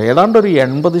വംശജർ. ഏതാണ്ട് ഒരു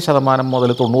 80%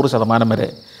 മുതൽ 90% വരെ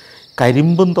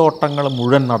കരിമ്പും തോട്ടങ്ങൾ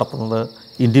മുഴുവൻ നടത്തുന്നത്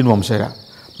ഇന്ത്യൻ വംശജരാണ്.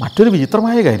 മറ്റൊരു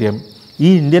വിചിത്രമായ കാര്യം, ഈ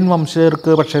ഇന്ത്യൻ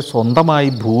വംശജർക്ക് പക്ഷേ സ്വന്തമായി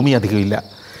ഭൂമി അധികമില്ല.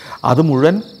 അത്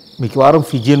മുഴുവൻ മിക്കവാറും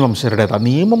ഫിജിയൻ വംശജരുടേതാണ്.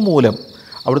 നിയമം മൂലം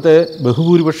അവിടുത്തെ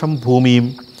ബഹുഭൂരിപക്ഷം ഭൂമിയും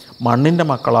മണ്ണിൻ്റെ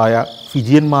മക്കളായ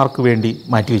ഫിജിയന്മാർക്ക് വേണ്ടി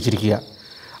മാറ്റിവെച്ചിരിക്കുക.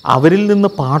 അവരിൽ നിന്ന്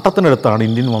പാട്ടത്തിനടുത്താണ്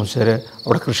ഇന്ത്യൻ വംശജർ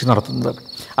അവിടെ കൃഷി നടത്തുന്നത്.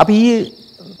 അപ്പോൾ ഈ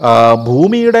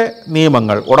ഭൂമിയുടെ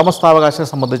നിയമങ്ങൾ, ഉടമസ്ഥാവകാശത്തെ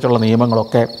സംബന്ധിച്ചുള്ള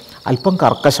നിയമങ്ങളൊക്കെ അല്പം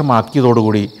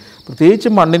കർക്കശമാക്കിയതോടുകൂടി, പ്രത്യേകിച്ച്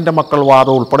മണ്ണിൻ്റെ മക്കൾ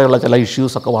വാദം ഉൾപ്പെടെയുള്ള ചില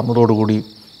ഇഷ്യൂസൊക്കെ വന്നതോടുകൂടി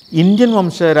ഇന്ത്യൻ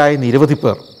വംശജരായ നിരവധി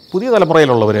പേർ, പുതിയ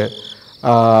തലമുറയിലുള്ളവർ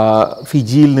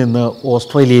ഫിജിയിൽ നിന്ന്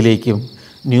ഓസ്ട്രേലിയയിലേക്കും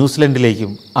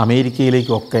ന്യൂസിലൻഡിലേക്കും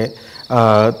അമേരിക്കയിലേക്കും ഒക്കെ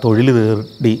തൊഴിൽ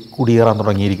തേടി കുടിയേറാൻ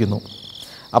തുടങ്ങിയിരിക്കുന്നു.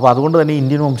 അപ്പോൾ അതുകൊണ്ട് തന്നെ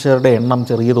ഇന്ത്യൻ വംശജരുടെ എണ്ണം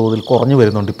ചെറിയ തോതിൽ കുറഞ്ഞു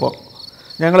വരുന്നുണ്ട്. ഇപ്പോൾ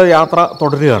ഞങ്ങൾ യാത്ര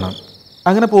തുടരുകയാണ്.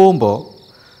 അങ്ങനെ പോകുമ്പോൾ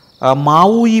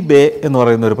മാവൂയി ബേ എന്ന്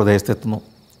പറയുന്ന ഒരു പ്രദേശത്തെത്തുന്നു.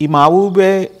 ഈ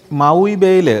മാവൂയി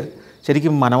ബേയിൽ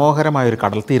ശരിക്കും മനോഹരമായൊരു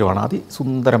കടൽ തീരമാണ്,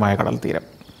 അതിസുന്ദരമായ കടൽ തീരം.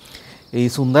 ഈ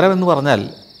സുന്ദരം എന്ന് പറഞ്ഞാൽ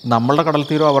നമ്മളുടെ കടൽ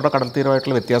തീരവും അവരുടെ കടൽ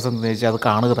തീരമായിട്ടുള്ള വ്യത്യാസം എന്താണെന്ന് വെച്ചാൽ അത്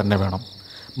കാണുക തന്നെ വേണം.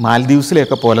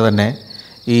 മാൽദീവ്സിലെയൊക്കെ പോലെ തന്നെ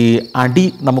ഈ അടി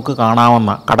നമുക്ക്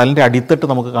കാണാവുന്ന, കടലിൻ്റെ അടിത്തട്ട്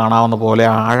നമുക്ക് കാണാവുന്ന പോലെ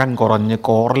ആഴം കുറഞ്ഞ്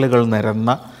കോറലുകൾ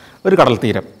നിരന്ന ഒരു കടൽ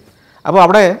തീരം. അപ്പോൾ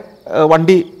അവിടെ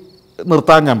വണ്ടി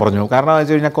നിർത്താൻ ഞാൻ പറഞ്ഞു. കാരണം എന്ന്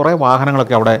വെച്ച് കഴിഞ്ഞാൽ കുറേ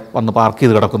വാഹനങ്ങളൊക്കെ അവിടെ വന്ന് പാർക്ക്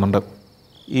ചെയ്ത് കിടക്കുന്നുണ്ട്.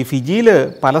 ഈ ഫിജിയിൽ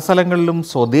പല സ്ഥലങ്ങളിലും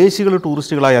സ്വദേശികൾ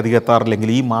ടൂറിസ്റ്റുകളായി അധികം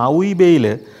എത്താറില്ലെങ്കിൽ ഈ മാവൂയി ബേയിൽ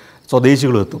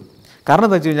സ്വദേശികൾ എത്തും. കാരണം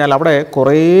എന്താ വെച്ച് കഴിഞ്ഞാൽ അവിടെ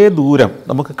കുറേ ദൂരം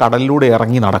നമുക്ക് കടലിലൂടെ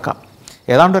ഇറങ്ങി നടക്കാം.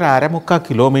 ഏതാണ്ട് ഒരു 1/4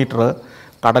 കിലോമീറ്റർ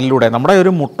കടലിലൂടെ, നമ്മുടെ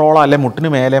ഒരു മുട്ടോളം അല്ലെ മുട്ടിന്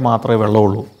മേലെ മാത്രമേ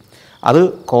വെള്ളമുള്ളൂ. അത്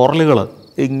കോറലുകൾ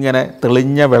ഇങ്ങനെ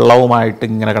തെളിഞ്ഞ വെള്ളവുമായിട്ട്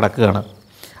ഇങ്ങനെ കിടക്കുകയാണ്.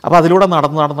 അപ്പോൾ അതിലൂടെ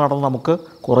നടന്ന് നമുക്ക്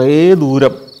കുറേ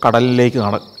ദൂരം കടലിലേക്ക്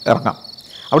ഇറങ്ങാം.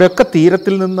 അവിടെയൊക്കെ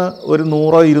തീരത്തിൽ നിന്ന് ഒരു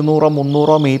 100, 200,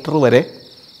 300 മീറ്റർ വരെ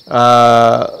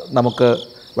നമുക്ക്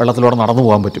വെള്ളത്തിലൂടെ നടന്നു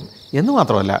പോകാൻ പറ്റും. എന്ന്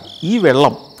മാത്രമല്ല ഈ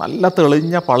വെള്ളം നല്ല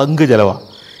തെളിഞ്ഞ പളുങ്ക് ജലമാണ്.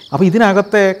 അപ്പോൾ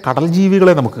ഇതിനകത്തെ കടൽ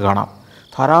ജീവികളെ നമുക്ക് കാണാം.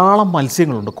 ധാരാളം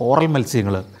മത്സ്യങ്ങളുണ്ട്, കോറൽ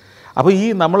മത്സ്യങ്ങൾ. അപ്പോൾ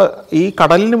ഈ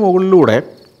കടലിന് മുകളിലൂടെ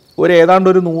ഏതാണ്ട്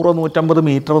ഒരു 100-150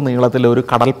 മീറ്റർ നീളത്തിൽ ഒരു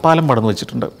കടൽപ്പാലം പണിത്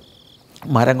വെച്ചിട്ടുണ്ട്,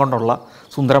 മരം കൊണ്ടുള്ള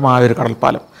സുന്ദരമായൊരു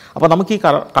കടൽപ്പാലം. അപ്പോൾ നമുക്ക് ഈ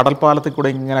കടൽപ്പാലത്തിൽ കൂടെ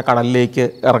ഇങ്ങനെ കടലിലേക്ക്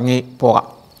ഇറങ്ങി പോകാം.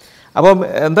 അപ്പം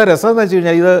എന്താ രസമെന്ന് വെച്ച്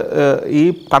കഴിഞ്ഞാൽ ഈ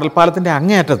കടൽപ്പാലത്തിൻ്റെ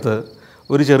അങ്ങേയറ്റത്ത്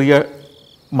ഒരു ചെറിയ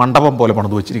മണ്ഡപം പോലെ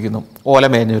പണിത് വെച്ചിരിക്കുന്നു, ഓല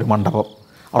മേഞ്ഞൊരു മണ്ഡപം.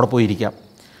 അവിടെ പോയിരിക്കാം.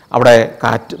 അവിടെ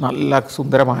കാറ്റ്, നല്ല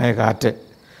സുന്ദരമായ കാറ്റ്.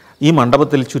 ഈ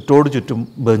മണ്ഡപത്തിൽ ചുറ്റോട് ചുറ്റും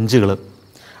ബെഞ്ചുകൾ.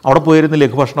 അവിടെ പോയിരുന്ന്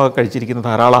ലഘുഭക്ഷണമൊക്കെ കഴിച്ചിരിക്കുന്ന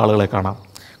ധാരാളം ആളുകളെ കാണാം.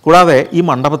 കൂടാതെ ഈ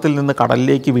മണ്ഡപത്തിൽ നിന്ന്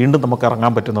കടലിലേക്ക് വീണ്ടും നമുക്ക്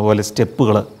ഇറങ്ങാൻ പറ്റുന്ന പോലെ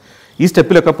സ്റ്റെപ്പുകൾ. ഈ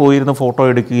സ്റ്റെപ്പിലൊക്കെ പോയിരുന്ന് ഫോട്ടോ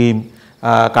എടുക്കുകയും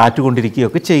കാറ്റുകൊണ്ടിരിക്കുകയും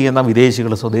ഒക്കെ ചെയ്യുന്ന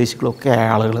വിദേശികൾ, സ്വദേശികളൊക്കെ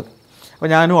ആളുകൾ. അപ്പോൾ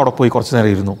ഞാനും അവിടെ പോയി കുറച്ച്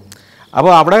നേരം ഇരുന്നു.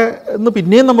 അപ്പോൾ അവിടെ നിന്ന്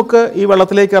പിന്നെയും നമുക്ക് ഈ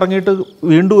വെള്ളത്തിലേക്ക് ഇറങ്ങിയിട്ട്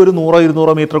വീണ്ടും ഒരു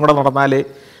 100-200 മീറ്ററും കൂടെ നടന്നാലേ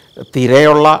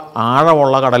തിരയുള്ള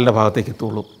ആഴമുള്ള കടലിൻ്റെ ഭാഗത്തേക്ക്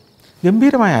എത്തുള്ളൂ.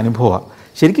 ഗംഭീരമായ അനുഭവമാണ്.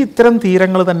 ശരിക്കും ഇത്തരം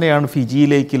തീരങ്ങൾ തന്നെയാണ്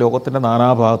ഫിജിയിലേക്ക് ലോകത്തിൻ്റെ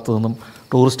നാനാഭാഗത്തു നിന്നും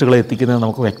ടൂറിസ്റ്റുകളെ എത്തിക്കുന്നത്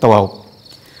നമുക്ക് വ്യക്തമാവും.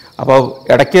 അപ്പോൾ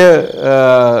ഇടയ്ക്ക്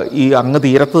ഈ അങ്ങ്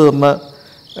തീരത്ത് നിന്ന്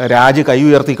രാജ് കൈ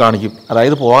ഉയർത്തി കാണിക്കും,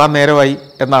 അതായത് പോകാൻ നേരമായി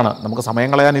എന്നാണ്, നമുക്ക് സമയം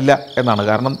കളയാനില്ല എന്നാണ്.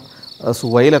 കാരണം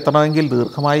സുവയിലെത്തണമെങ്കിൽ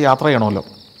ദീർഘമായി യാത്ര ചെയ്യണമല്ലോ.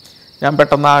 ഞാൻ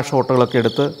പെട്ടെന്ന് ആ ഷോട്ടുകളൊക്കെ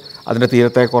എടുത്ത് അതിൻ്റെ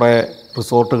തീരത്തെ കുറേ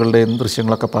റിസോർട്ടുകളുടെയും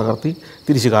ദൃശ്യങ്ങളൊക്കെ പകർത്തി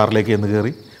തിരിച്ച് കാറിലേക്ക് എന്ന്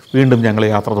കയറി വീണ്ടും ഞങ്ങൾ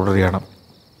യാത്ര തുടരുകയാണ്.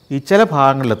 ഈ ചില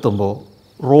ഭാഗങ്ങളിലെത്തുമ്പോൾ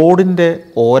റോഡിൻ്റെ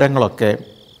ഓരങ്ങളൊക്കെ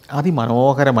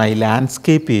അതിമനോഹരമായി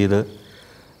ലാൻഡ്സ്കേപ്പ് ചെയ്ത്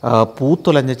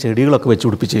പൂത്തുലഞ്ഞ ചെടികളൊക്കെ വെച്ച്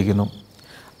പിടിപ്പിച്ചിരിക്കുന്നു.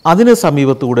 അതിന്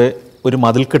സമീപത്തൂടെ ഒരു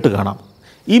മതിൽക്കെട്ട് കാണാം.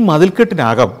 ഈ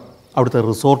മതിൽക്കെട്ടിനകം അവിടുത്തെ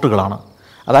റിസോർട്ടുകളാണ്.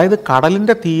 അതായത്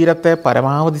കടലിൻ്റെ തീരത്തെ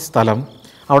പരമാവധി സ്ഥലം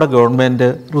അവിടെ ഗവൺമെൻറ്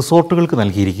റിസോർട്ടുകൾക്ക്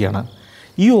നൽകിയിരിക്കുകയാണ്.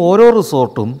 ഈ ഓരോ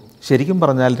റിസോർട്ടും ശരിക്കും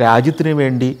പറഞ്ഞാൽ രാജ്യത്തിന്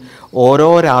വേണ്ടി ഓരോ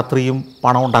രാത്രിയും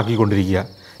പണം ഉണ്ടാക്കിക്കൊണ്ടിരിക്കുക.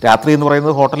 രാത്രി എന്ന്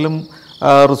പറയുന്നത് ഹോട്ടലും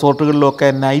റിസോർട്ടുകളിലൊക്കെ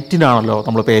നൈറ്റിനാണല്ലോ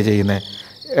നമ്മൾ പേ ചെയ്യുന്നത്.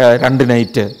 2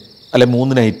 നൈറ്റ് അല്ലെ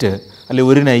 3 നൈറ്റ് അല്ലെ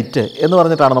 1 നൈറ്റ് എന്ന്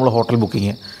പറഞ്ഞിട്ടാണ് നമ്മൾ ഹോട്ടൽ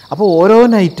ബുക്കിങ്. അപ്പോൾ ഓരോ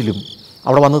നൈറ്റിലും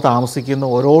അവിടെ വന്ന് താമസിക്കുന്ന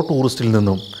ഓരോ ടൂറിസ്റ്റിൽ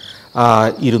നിന്നും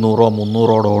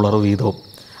 $200-300 വീതവും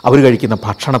അവർ കഴിക്കുന്ന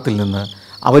ഭക്ഷണത്തിൽ നിന്ന്,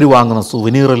 അവർ വാങ്ങുന്ന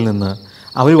സുവനീറിൽ നിന്ന്,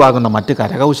 അവർ വാങ്ങുന്ന മറ്റ്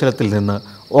കരകൗശലത്തിൽ നിന്ന്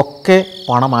ഒക്കെ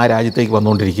പണം ആ രാജ്യത്തേക്ക്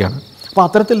വന്നുകൊണ്ടിരിക്കുകയാണ്. അപ്പോൾ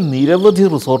അത്തരത്തിൽ നിരവധി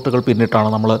റിസോർട്ടുകൾ പിന്നിട്ടാണ്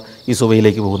നമ്മൾ ഈ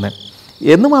സുവയിലേക്ക് പോകുന്നത്.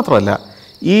 എന്ന് മാത്രമല്ല,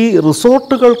 ഈ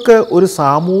റിസോർട്ടുകൾക്ക് ഒരു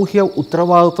സാമൂഹ്യ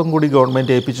ഉത്തരവാദിത്വം കൂടി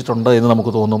ഗവൺമെൻറ് ഏൽപ്പിച്ചിട്ടുണ്ട് എന്ന്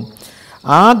നമുക്ക് തോന്നും.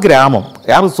 ആ ഗ്രാമം,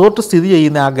 ആ റിസോർട്ട് സ്ഥിതി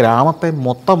ചെയ്യുന്ന ആ ഗ്രാമത്തെ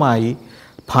മൊത്തമായി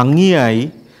ഭംഗിയായി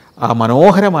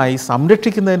മനോഹരമായി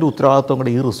സംരക്ഷിക്കുന്നതിൻ്റെ ഉത്തരവാദിത്വം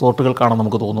കൂടെ ഈ റിസോർട്ടുകൾക്കാണെന്ന്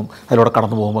നമുക്ക് തോന്നും അതിലൂടെ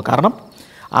കടന്നു പോകുമ്പോൾ. കാരണം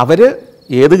അവർ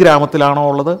ഏത് ഗ്രാമത്തിലാണോ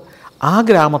ഉള്ളത് ആ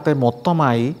ഗ്രാമത്തെ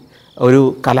മൊത്തമായി ഒരു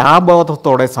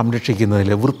കലാബോധത്തോടെ സംരക്ഷിക്കുന്നതിൽ,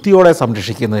 വൃത്തിയോടെ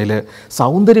സംരക്ഷിക്കുന്നതിൽ,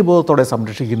 സൗന്ദര്യബോധത്തോടെ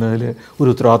സംരക്ഷിക്കുന്നതിൽ ഒരു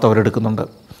ഉത്തരവാദിത്വം അവരെടുക്കുന്നുണ്ട്.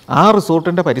 ആ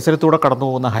റിസോർട്ടിൻ്റെ പരിസരത്തൂടെ കടന്നു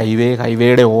പോകുന്ന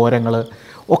ഹൈവേയുടെ ഓരങ്ങൾ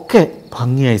ഒക്കെ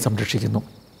ഭംഗിയായി സംരക്ഷിക്കുന്നു.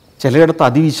 ചിലയിടത്ത്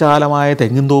അതിവിശാലമായ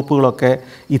തെങ്ങിൻതോപ്പുകളൊക്കെ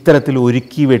ഇത്തരത്തിൽ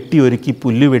ഒരുക്കി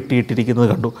പുല്ല് വെട്ടിയിട്ടിരിക്കുന്നത്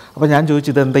കണ്ടു. അപ്പോൾ ഞാൻ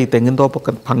ചോദിച്ചു, ഇതെന്താ ഈ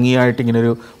തെങ്ങിൻതോപ്പൊക്കെ ഭംഗിയായിട്ട് ഇങ്ങനെ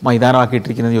ഒരു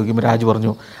മൈതാനമാക്കിയിട്ടിരിക്കുന്നത് ചോദിക്കുമ്പോൾ രാജു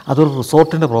പറഞ്ഞു, അതൊരു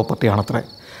റിസോർട്ടിൻ്റെ പ്രോപ്പർട്ടിയാണത്രേ.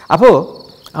 അപ്പോൾ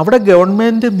അവിടെ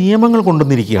ഗവൺമെൻറ് നിയമങ്ങൾ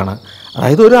കൊണ്ടുവന്നിരിക്കുകയാണ്.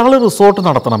 അതായത് ഒരാൾ റിസോർട്ട്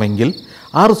നടത്തണമെങ്കിൽ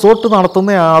ആ റിസോർട്ട്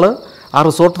നടത്തുന്നയാൾ, ആ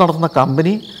റിസോർട്ട് നടത്തുന്ന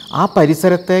കമ്പനി ആ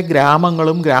പരിസരത്തെ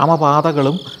ഗ്രാമങ്ങളും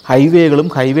ഗ്രാമപാതകളും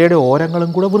ഹൈവേയുടെ ഓരങ്ങളും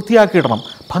കൂടെ വൃത്തിയാക്കിയിടണം,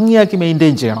 ഭംഗിയാക്കി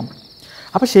മെയിൻറ്റെയിൻ ചെയ്യണം.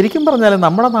 അപ്പോൾ ശരിക്കും പറഞ്ഞാൽ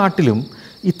നമ്മുടെ നാട്ടിലും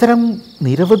ഇത്തരം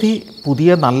നിരവധി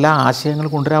പുതിയ നല്ല ആശയങ്ങൾ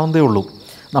കൊണ്ടുവരാവുന്നതേ ഉള്ളൂ.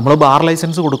 നമ്മൾ ബാർ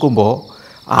ലൈസൻസ് കൊടുക്കുമ്പോൾ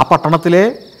ആ പട്ടണത്തിലെ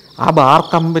ആ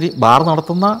ബാർ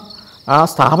നടത്തുന്ന ആ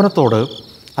സ്ഥാപനത്തോട്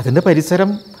അതിൻ്റെ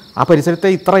ആ പരിസരത്തെ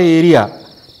ഇത്ര ഏരിയ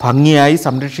ഭംഗിയായി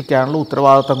സംരക്ഷിക്കാനുള്ള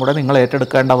ഉത്തരവാദിത്വം കൂടെ നിങ്ങൾ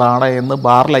ഏറ്റെടുക്കേണ്ടതാണ് എന്ന്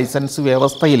ബാർ ലൈസൻസ്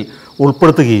വ്യവസ്ഥയിൽ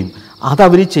ഉൾപ്പെടുത്തുകയും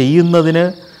അതവർ ചെയ്യുന്നതിന്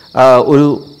ഒരു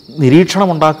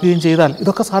നിരീക്ഷണം ഉണ്ടാക്കുകയും ചെയ്താൽ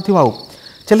ഇതൊക്കെ സാധ്യമാകും.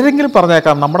 ചിലരെങ്കിലും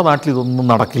പറഞ്ഞേക്കാം നമ്മുടെ നാട്ടിൽ ഇതൊന്നും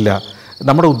നടക്കില്ല,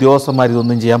 നമ്മുടെ ഉദ്യോഗസ്ഥന്മാർ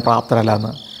ഇതൊന്നും ചെയ്യാൻ പ്രാപ്തരല്ല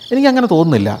എന്ന്. എനിക്കങ്ങനെ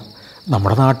തോന്നുന്നില്ല.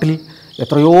 നമ്മുടെ നാട്ടിൽ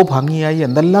എത്രയോ ഭംഗിയായി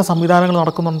എന്തെല്ലാം സംവിധാനങ്ങൾ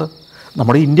നടക്കുന്നുണ്ട്.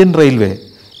 നമ്മുടെ ഇന്ത്യൻ റെയിൽവേ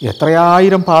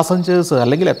എത്രയായിരം പാസഞ്ചേഴ്സ്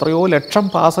അല്ലെങ്കിൽ എത്രയോ ലക്ഷം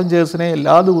പാസഞ്ചേഴ്സിനെ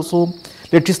എല്ലാ ദിവസവും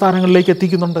ലക്ഷ്യസ്ഥാനങ്ങളിലേക്ക്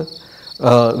എത്തിക്കുന്നുണ്ട്.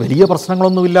 വലിയ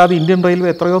പ്രശ്നങ്ങളൊന്നുമില്ലാതെ ഇന്ത്യൻ റെയിൽവേ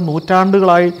എത്രയോ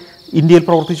നൂറ്റാണ്ടുകളായി ഇന്ത്യയിൽ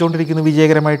പ്രവർത്തിച്ചുകൊണ്ടിരിക്കുന്നു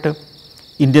വിജയകരമായിട്ട്.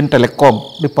 ഇന്ത്യൻ ടെലികോം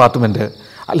ഡിപ്പാർട്ട്മെൻറ്റ്,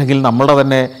 അല്ലെങ്കിൽ നമ്മുടെ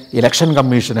തന്നെ ഇലക്ഷൻ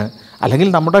കമ്മീഷന്, അല്ലെങ്കിൽ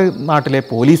നമ്മുടെ നാട്ടിലെ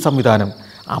പോലീസ് സംവിധാനം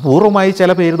അപൂർവമായി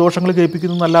ചില പേരുദോഷങ്ങൾ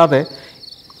കേൾപ്പിക്കുന്നതല്ലാതെ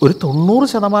ഒരു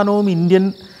 90% ഇന്ത്യൻ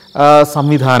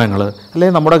സംവിധാനങ്ങൾ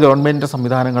അല്ലെങ്കിൽ നമ്മുടെ ഗവൺമെൻറ്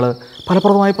സംവിധാനങ്ങൾ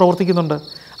ഫലപ്രദമായി പ്രവർത്തിക്കുന്നുണ്ട്.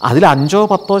 അതിൽ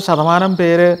 5-10%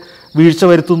 പേര് വീഴ്ച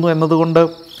വരുത്തുന്നു എന്നതുകൊണ്ട്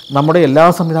നമ്മുടെ എല്ലാ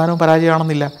സംവിധാനവും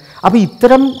പരാജയമാണെന്നില്ല. അപ്പോൾ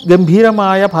ഇത്തരം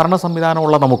ഗംഭീരമായ ഭരണ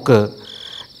സംവിധാനമുള്ള നമുക്ക്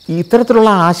ഇത്തരത്തിലുള്ള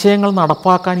ആശയങ്ങൾ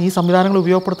നടപ്പാക്കാൻ ഈ സംവിധാനങ്ങൾ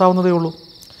ഉപയോഗപ്പെടുത്താവുന്നതേ ഉള്ളൂ.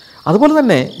 അതുപോലെ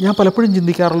തന്നെ ഞാൻ പലപ്പോഴും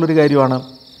ചിന്തിക്കാറുള്ളൊരു കാര്യമാണ്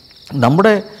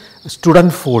നമ്മുടെ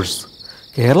സ്റ്റുഡൻറ്റ് ഫോഴ്സ്.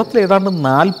 കേരളത്തിൽ ഏതാണ്ട്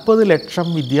 40 ലക്ഷം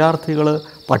വിദ്യാർത്ഥികൾ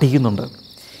പഠിക്കുന്നുണ്ട്.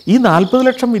 ഈ 40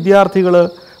 ലക്ഷം വിദ്യാർത്ഥികൾ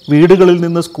വീടുകളിൽ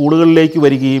നിന്ന് സ്കൂളുകളിലേക്ക്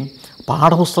വരികയും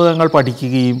പാഠപുസ്തകങ്ങൾ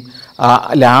പഠിക്കുകയും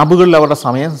ലാബുകളിൽ അവരുടെ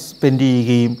സമയം സ്പെൻഡ്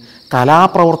ചെയ്യുകയും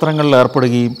കലാപ്രവർത്തനങ്ങളിൽ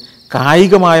ഏർപ്പെടുകയും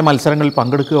കായികമായ മത്സരങ്ങളിൽ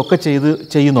പങ്കെടുക്കുകയും ഒക്കെ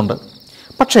ചെയ്യുന്നുണ്ട്.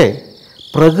 പക്ഷേ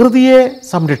പ്രകൃതിയെ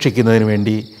സംരക്ഷിക്കുന്നതിന്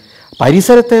വേണ്ടി,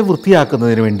 പരിസരത്തെ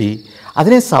വൃത്തിയാക്കുന്നതിന് വേണ്ടി,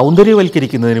 അതിനെ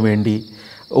സൗന്ദര്യവൽക്കരിക്കുന്നതിന് വേണ്ടി,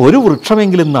 ഒരു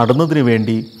വൃക്ഷമെങ്കിലും നടുന്നതിന്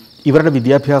വേണ്ടി ഇവരുടെ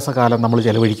വിദ്യാഭ്യാസ കാലം നമ്മൾ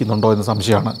ചെലവഴിക്കുന്നുണ്ടോ എന്ന്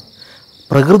സംശയമാണ്.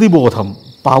 പ്രകൃതിബോധം,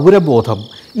 പൗരബോധം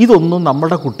ഇതൊന്നും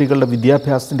നമ്മുടെ കുട്ടികളുടെ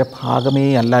വിദ്യാഭ്യാസത്തിൻ്റെ ഭാഗമേ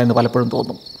അല്ല എന്ന് പലപ്പോഴും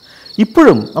തോന്നും.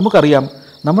 ഇപ്പോഴും നമുക്കറിയാം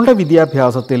നമ്മളുടെ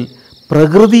വിദ്യാഭ്യാസത്തിൽ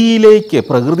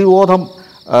പ്രകൃതിബോധം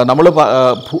നമ്മൾ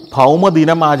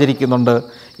ഭൗമദിനം ആചരിക്കുന്നുണ്ട്,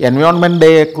 എൻവയോൺമെൻറ്റ്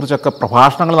ഡേയെക്കുറിച്ചൊക്കെ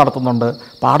പ്രഭാഷണങ്ങൾ നടത്തുന്നുണ്ട്,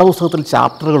 പാഠപുസ്തകത്തിൽ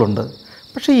ചാപ്റ്ററുകളുണ്ട്.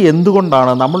 പക്ഷേ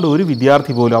എന്തുകൊണ്ടാണ് നമ്മളുടെ ഒരു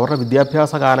വിദ്യാർത്ഥി പോലും അവരുടെ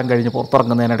വിദ്യാഭ്യാസ കാലം കഴിഞ്ഞ്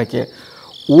പുറത്തിറങ്ങുന്നതിനിടയ്ക്ക്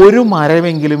ഒരു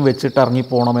മരമെങ്കിലും വെച്ചിട്ട്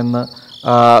ഇറങ്ങിപ്പോണമെന്ന്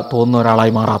തോന്നുന്ന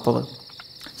ഒരാളായി മാറാത്തത്?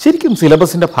 ശരിക്കും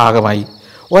സിലബസിൻ്റെ ഭാഗമായി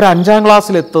ഒരു 5ാം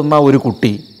ക്ലാസ്സിലെത്തുന്ന ഒരു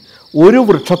കുട്ടി ഒരു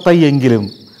വൃക്ഷത്തൈയെങ്കിലും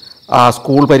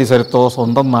സ്കൂൾ പരിസരത്തോ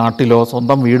സ്വന്തം നാട്ടിലോ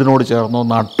സ്വന്തം വീടിനോട് ചേർന്നോ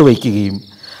നട്ടുവയ്ക്കുകയും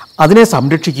അതിനെ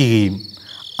സംരക്ഷിക്കുകയും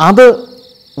അത്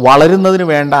വളരുന്നതിന്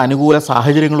വേണ്ട അനുകൂല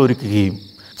സാഹചര്യങ്ങൾ ഒരുക്കുകയും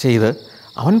ചെയ്ത്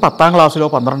അവൻ 10ാം ക്ലാസ്സിലോ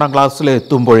 12ാം ക്ലാസ്സിലോ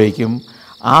എത്തുമ്പോഴേക്കും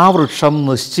ആ വൃക്ഷം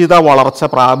നിശ്ചിത വളർച്ച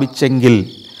പ്രാപിച്ചെങ്കിൽ,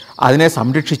 അതിനെ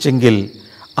സംരക്ഷിച്ചെങ്കിൽ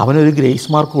അവനൊരു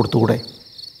ഗ്രേസ് മാർക്ക് കൊടുത്തുകൂടെ?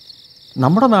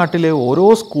 നമ്മുടെ നാട്ടിലെ ഓരോ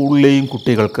സ്കൂളിലെയും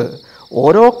കുട്ടികൾക്ക്,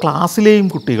 ഓരോ ക്ലാസ്സിലെയും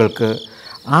കുട്ടികൾക്ക്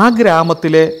ആ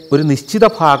ഗ്രാമത്തിലെ ഒരു നിശ്ചിത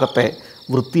ഭാഗത്തെ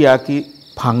വൃത്തിയാക്കി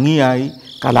ഭംഗിയായി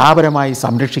കലാപരമായി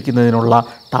സംരക്ഷിക്കുന്നതിനുള്ള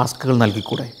ടാസ്കുകൾ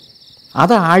നൽകിക്കൂടെ?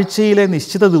 അത് ആഴ്ചയിലെ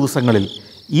നിശ്ചിത ദിവസങ്ങളിൽ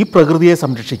ഈ പ്രകൃതിയെ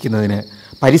സംരക്ഷിക്കുന്നതിന്,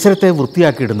 പരിസരത്തെ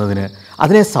വൃത്തിയാക്കിയിടുന്നതിന്,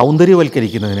 അതിനെ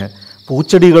സൗന്ദര്യവൽക്കരിക്കുന്നതിന്,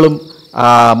 പൂച്ചെടികളും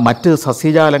മറ്റ്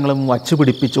സസ്യജാലങ്ങളും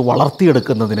വച്ചുപിടിപ്പിച്ച്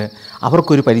വളർത്തിയെടുക്കുന്നതിന്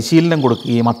അവർക്കൊരു പരിശീലനം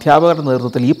കൊടുക്കുകയും അധ്യാപകരുടെ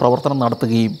നേതൃത്വത്തിൽ ഈ പ്രവർത്തനം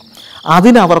നടത്തുകയും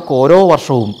അതിനവർക്ക് ഓരോ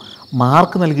വർഷവും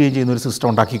മാർക്ക് നൽകുകയും ചെയ്യുന്നൊരു സിസ്റ്റം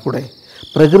ഉണ്ടാക്കിക്കൂടെ?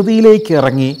 പ്രകൃതിയിലേക്ക്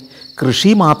ഇറങ്ങി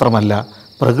കൃഷി മാത്രമല്ല,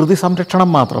 പ്രകൃതി സംരക്ഷണം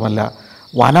മാത്രമല്ല,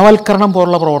 വനവൽക്കരണം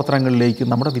പോലുള്ള പ്രവർത്തനങ്ങളിലേക്ക്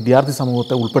നമ്മുടെ വിദ്യാർത്ഥി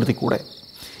സമൂഹത്തെ ഉൾപ്പെടുത്തിക്കൂടെ?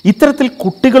 ഇത്തരത്തിൽ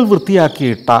കുട്ടികൾ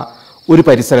വൃത്തിയാക്കിയിട്ട ഒരു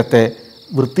പരിസരത്തെ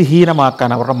വൃത്തിഹീനമാക്കാൻ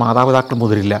അവരുടെ മാതാപിതാക്കൾ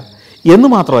മുതിരില്ല. എന്ന്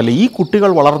മാത്രമല്ല, ഈ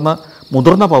കുട്ടികൾ വളർന്ന്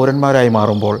മുതിർന്ന പൗരന്മാരായി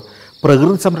മാറുമ്പോൾ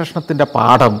പ്രകൃതി സംരക്ഷണത്തിൻ്റെ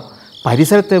പാഠം,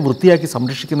 പരിസരത്തെ വൃത്തിയാക്കി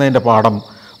സംരക്ഷിക്കുന്നതിൻ്റെ പാഠം,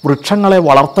 വൃക്ഷങ്ങളെ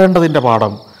വളർത്തേണ്ടതിൻ്റെ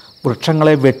പാഠം,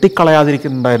 വൃക്ഷങ്ങളെ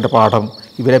വെട്ടിക്കളയാതിരിക്കുന്നതിൻ്റെ പാഠം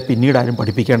ഇവരെ പിന്നീട് ആരും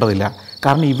പഠിപ്പിക്കേണ്ടതില്ല.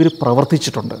 കാരണം ഇവർ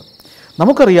പ്രവർത്തിച്ചിട്ടുണ്ട്.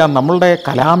 നമുക്കറിയാം, നമ്മളുടെ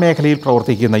കലാമേഖലയിൽ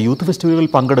പ്രവർത്തിക്കുന്ന, യൂത്ത് ഫെസ്റ്റിവലുകളിൽ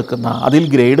പങ്കെടുക്കുന്ന, അതിൽ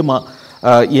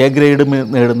എ ഗ്രേഡ്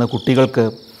നേടുന്ന കുട്ടികൾക്ക്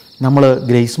നമ്മൾ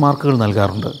ഗ്രേസ് മാർക്കുകൾ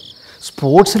നൽകാറുണ്ട്.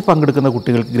 സ്പോർട്സിൽ പങ്കെടുക്കുന്ന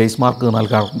കുട്ടികൾക്ക് ഗ്രേസ് മാർക്ക്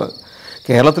നൽകാറുണ്ട്.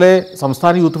 കേരളത്തിലെ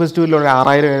സംസ്ഥാന യൂത്ത് ഫെസ്റ്റിവലിൽ ഒരു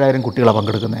 6000-7000 കുട്ടികളാണ്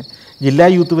പങ്കെടുക്കുന്നത്. ജില്ലാ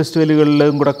യൂത്ത്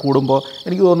ഫെസ്റ്റിവലുകളിലും കൂടെ കൂടുമ്പോൾ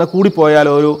എനിക്ക് തോന്നുന്നത് കൂടിപ്പോയാൽ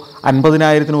ഒരു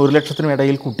 50,000-നും 1,00,000-നും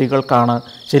ഇടയിൽ കുട്ടികൾക്കാണ്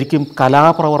ശരിക്കും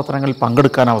കലാപ്രവർത്തനങ്ങളിൽ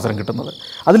പങ്കെടുക്കാൻ അവസരം കിട്ടുന്നത്.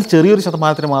 അതിൽ ചെറിയൊരു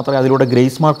ശതമാനത്തിന് മാത്രമേ അതിലൂടെ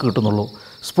ഗ്രേസ് മാർക്ക് കിട്ടുന്നുള്ളൂ.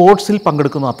 സ്പോർട്സിൽ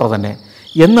പങ്കെടുക്കുന്നു അത്ര തന്നെ.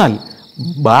 എന്നാൽ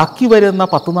ബാക്കി വരുന്ന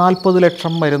 10-40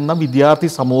 ലക്ഷം വരുന്ന വിദ്യാർത്ഥി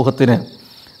സമൂഹത്തിന്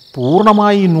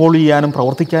പൂർണ്ണമായി ഇൻവോൾവ് ചെയ്യാനും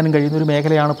പ്രവർത്തിക്കാനും കഴിയുന്നൊരു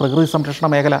മേഖലയാണ് പ്രകൃതി സംരക്ഷണ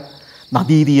മേഖല.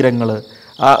 നദീതീരങ്ങൾ,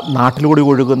 നാട്ടിലൂടെ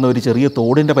ഒഴുകുന്ന ഒരു ചെറിയ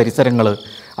തോടിൻ്റെ പരിസരങ്ങൾ,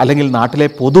 അല്ലെങ്കിൽ നാട്ടിലെ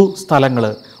പൊതു സ്ഥലങ്ങൾ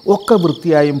ഒക്കെ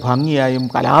വൃത്തിയായും ഭംഗിയായും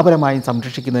കലാപരമായും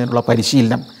സംരക്ഷിക്കുന്നതിനുള്ള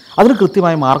പരിശീലനം, അതിന്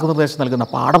കൃത്യമായ മാർഗ്ഗനിർദ്ദേശം നൽകുന്ന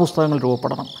പാഠപുസ്തകങ്ങൾ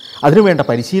രൂപപ്പെടണം. അതിനുവേണ്ട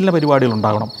പരിശീലന പരിപാടികൾ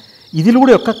ഉണ്ടാകണം.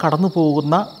 ഇതിലൂടെയൊക്കെ കടന്നു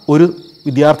പോകുന്ന ഒരു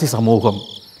വിദ്യാർത്ഥി സമൂഹം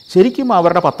ശരിക്കും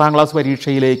അവരുടെ 10ാം ക്ലാസ്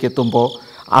പരീക്ഷയിലേക്ക് എത്തുമ്പോൾ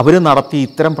അവർ നടത്തിയ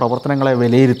ഇത്തരം പ്രവർത്തനങ്ങളെ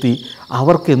വിലയിരുത്തി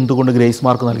അവർക്ക് എന്തുകൊണ്ട് ഗ്രേസ്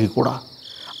മാർക്ക് നൽകിക്കൂടാ?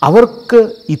 അവർക്ക്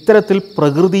ഇത്തരത്തിൽ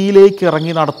പ്രകൃതിയിലേക്ക്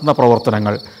ഇറങ്ങി നടത്തുന്ന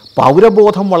പ്രവർത്തനങ്ങൾ,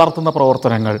 പൗരബോധം വളർത്തുന്ന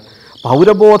പ്രവർത്തനങ്ങൾ,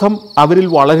 പൗരബോധം അവരിൽ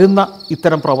വളരുന്ന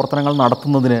ഇത്തരം പ്രവർത്തനങ്ങൾ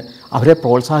നടത്തുന്നതിന് അവരെ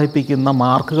പ്രോത്സാഹിപ്പിക്കുന്ന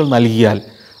മാർക്കുകൾ നൽകിയാൽ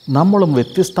നമ്മളും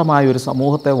വ്യത്യസ്തമായ ഒരു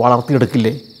സമൂഹത്തെ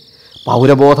വളർത്തിയെടുക്കില്ലേ?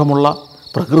 പൗരബോധമുള്ള,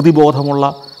 പ്രകൃതിബോധമുള്ള,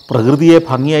 പ്രകൃതിയെ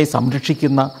ഭംഗിയായി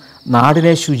സംരക്ഷിക്കുന്ന,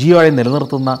 നാടിനെ ശുചിയായി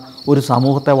നിലനിർത്തുന്ന ഒരു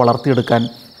സമൂഹത്തെ വളർത്തിയെടുക്കാൻ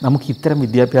നമുക്ക് ഇത്തരം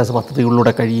വിദ്യാഭ്യാസ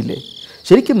പദ്ധതികളിലൂടെ കഴിയില്ലേ?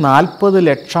 ശരിക്കും 40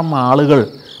 ലക്ഷം ആളുകൾ,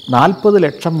 40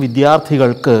 ലക്ഷം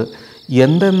വിദ്യാർത്ഥികൾക്ക്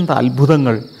എന്തെന്ത്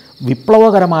അത്ഭുതങ്ങൾ,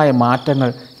 വിപ്ലവകരമായ മാറ്റങ്ങൾ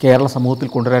കേരള സമൂഹത്തിൽ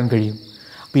കൊണ്ടുവരാൻ കഴിയും.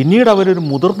 പിന്നീട് അവരൊരു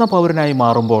മുതിർന്ന പൗരനായി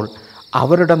മാറുമ്പോൾ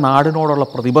അവരുടെ നാടിനോടുള്ള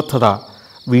പ്രതിബദ്ധത,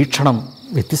 വീക്ഷണം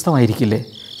വ്യത്യസ്തമായിരിക്കില്ലേ?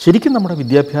 ശരിക്കും നമ്മുടെ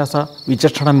വിദ്യാഭ്യാസ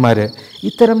വിചക്ഷണന്മാർ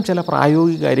ഇത്തരം ചില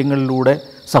പ്രായോഗിക കാര്യങ്ങളിലൂടെ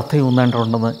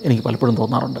ശ്രദ്ധയൂന്നേണ്ടതുണ്ടെന്ന് എനിക്ക് പലപ്പോഴും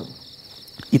തോന്നാറുണ്ട്.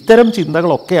 ഇത്തരം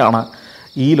ചിന്തകളൊക്കെയാണ്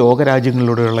ഈ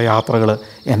ലോകരാജ്യങ്ങളിലൂടെയുള്ള യാത്രകൾ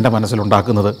എൻ്റെ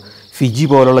മനസ്സിലുണ്ടാക്കുന്നത്. ഫിജി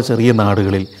പോലുള്ള ചെറിയ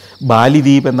നാടുകളിൽ,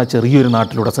 ബാലിദ്വീപ് എന്ന ചെറിയൊരു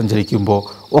നാട്ടിലൂടെ സഞ്ചരിക്കുമ്പോൾ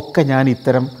ഒക്കെ ഞാൻ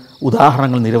ഇത്തരം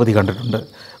ഉദാഹരണങ്ങൾ നിരവധി കണ്ടിട്ടുണ്ട്.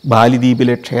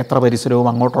 ബാലിദ്വീപിലെ ക്ഷേത്ര പരിസരവും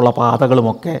അങ്ങോട്ടുള്ള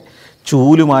പാതകളുമൊക്കെ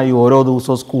ചൂലുമായി ഓരോ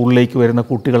ദിവസവും സ്കൂളിലേക്ക് വരുന്ന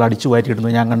കുട്ടികൾ അടിച്ചു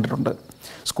വാറ്റിയിടുന്നത് ഞാൻ കണ്ടിട്ടുണ്ട്.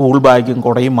 സ്കൂൾ ബാഗും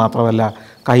കുടയും മാത്രമല്ല,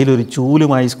 കയ്യിലൊരു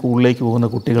ചൂലുമായി സ്കൂളിലേക്ക് പോകുന്ന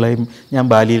കുട്ടികളെയും ഞാൻ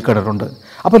ബാലിയിൽ കണ്ടിട്ടുണ്ട്.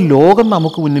 അപ്പോൾ ലോകം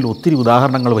നമുക്ക് മുന്നിൽ ഒത്തിരി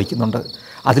ഉദാഹരണങ്ങൾ വയ്ക്കുന്നുണ്ട്.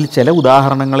 അതിൽ ചില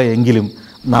ഉദാഹരണങ്ങളെങ്കിലും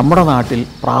നമ്മുടെ നാട്ടിൽ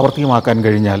പ്രാവർത്തികമാക്കാൻ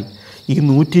കഴിഞ്ഞാൽ ഈ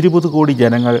 120 കോടി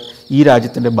ജനങ്ങൾ ഈ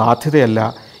രാജ്യത്തിൻ്റെ ബാധ്യതയല്ല,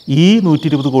 ഈ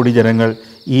 120 കോടി ജനങ്ങൾ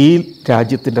ഈ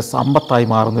രാജ്യത്തിൻ്റെ സമ്പത്തായി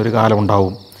മാറുന്നൊരു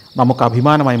കാലമുണ്ടാവും, നമുക്ക്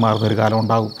അഭിമാനമായി മാറുന്നൊരു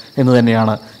കാലമുണ്ടാവും എന്ന്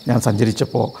തന്നെയാണ് ഞാൻ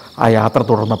സഞ്ചരിച്ചപ്പോൾ, ആ യാത്ര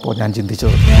തുടർന്നപ്പോൾ ഞാൻ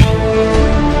ചിന്തിച്ചത്.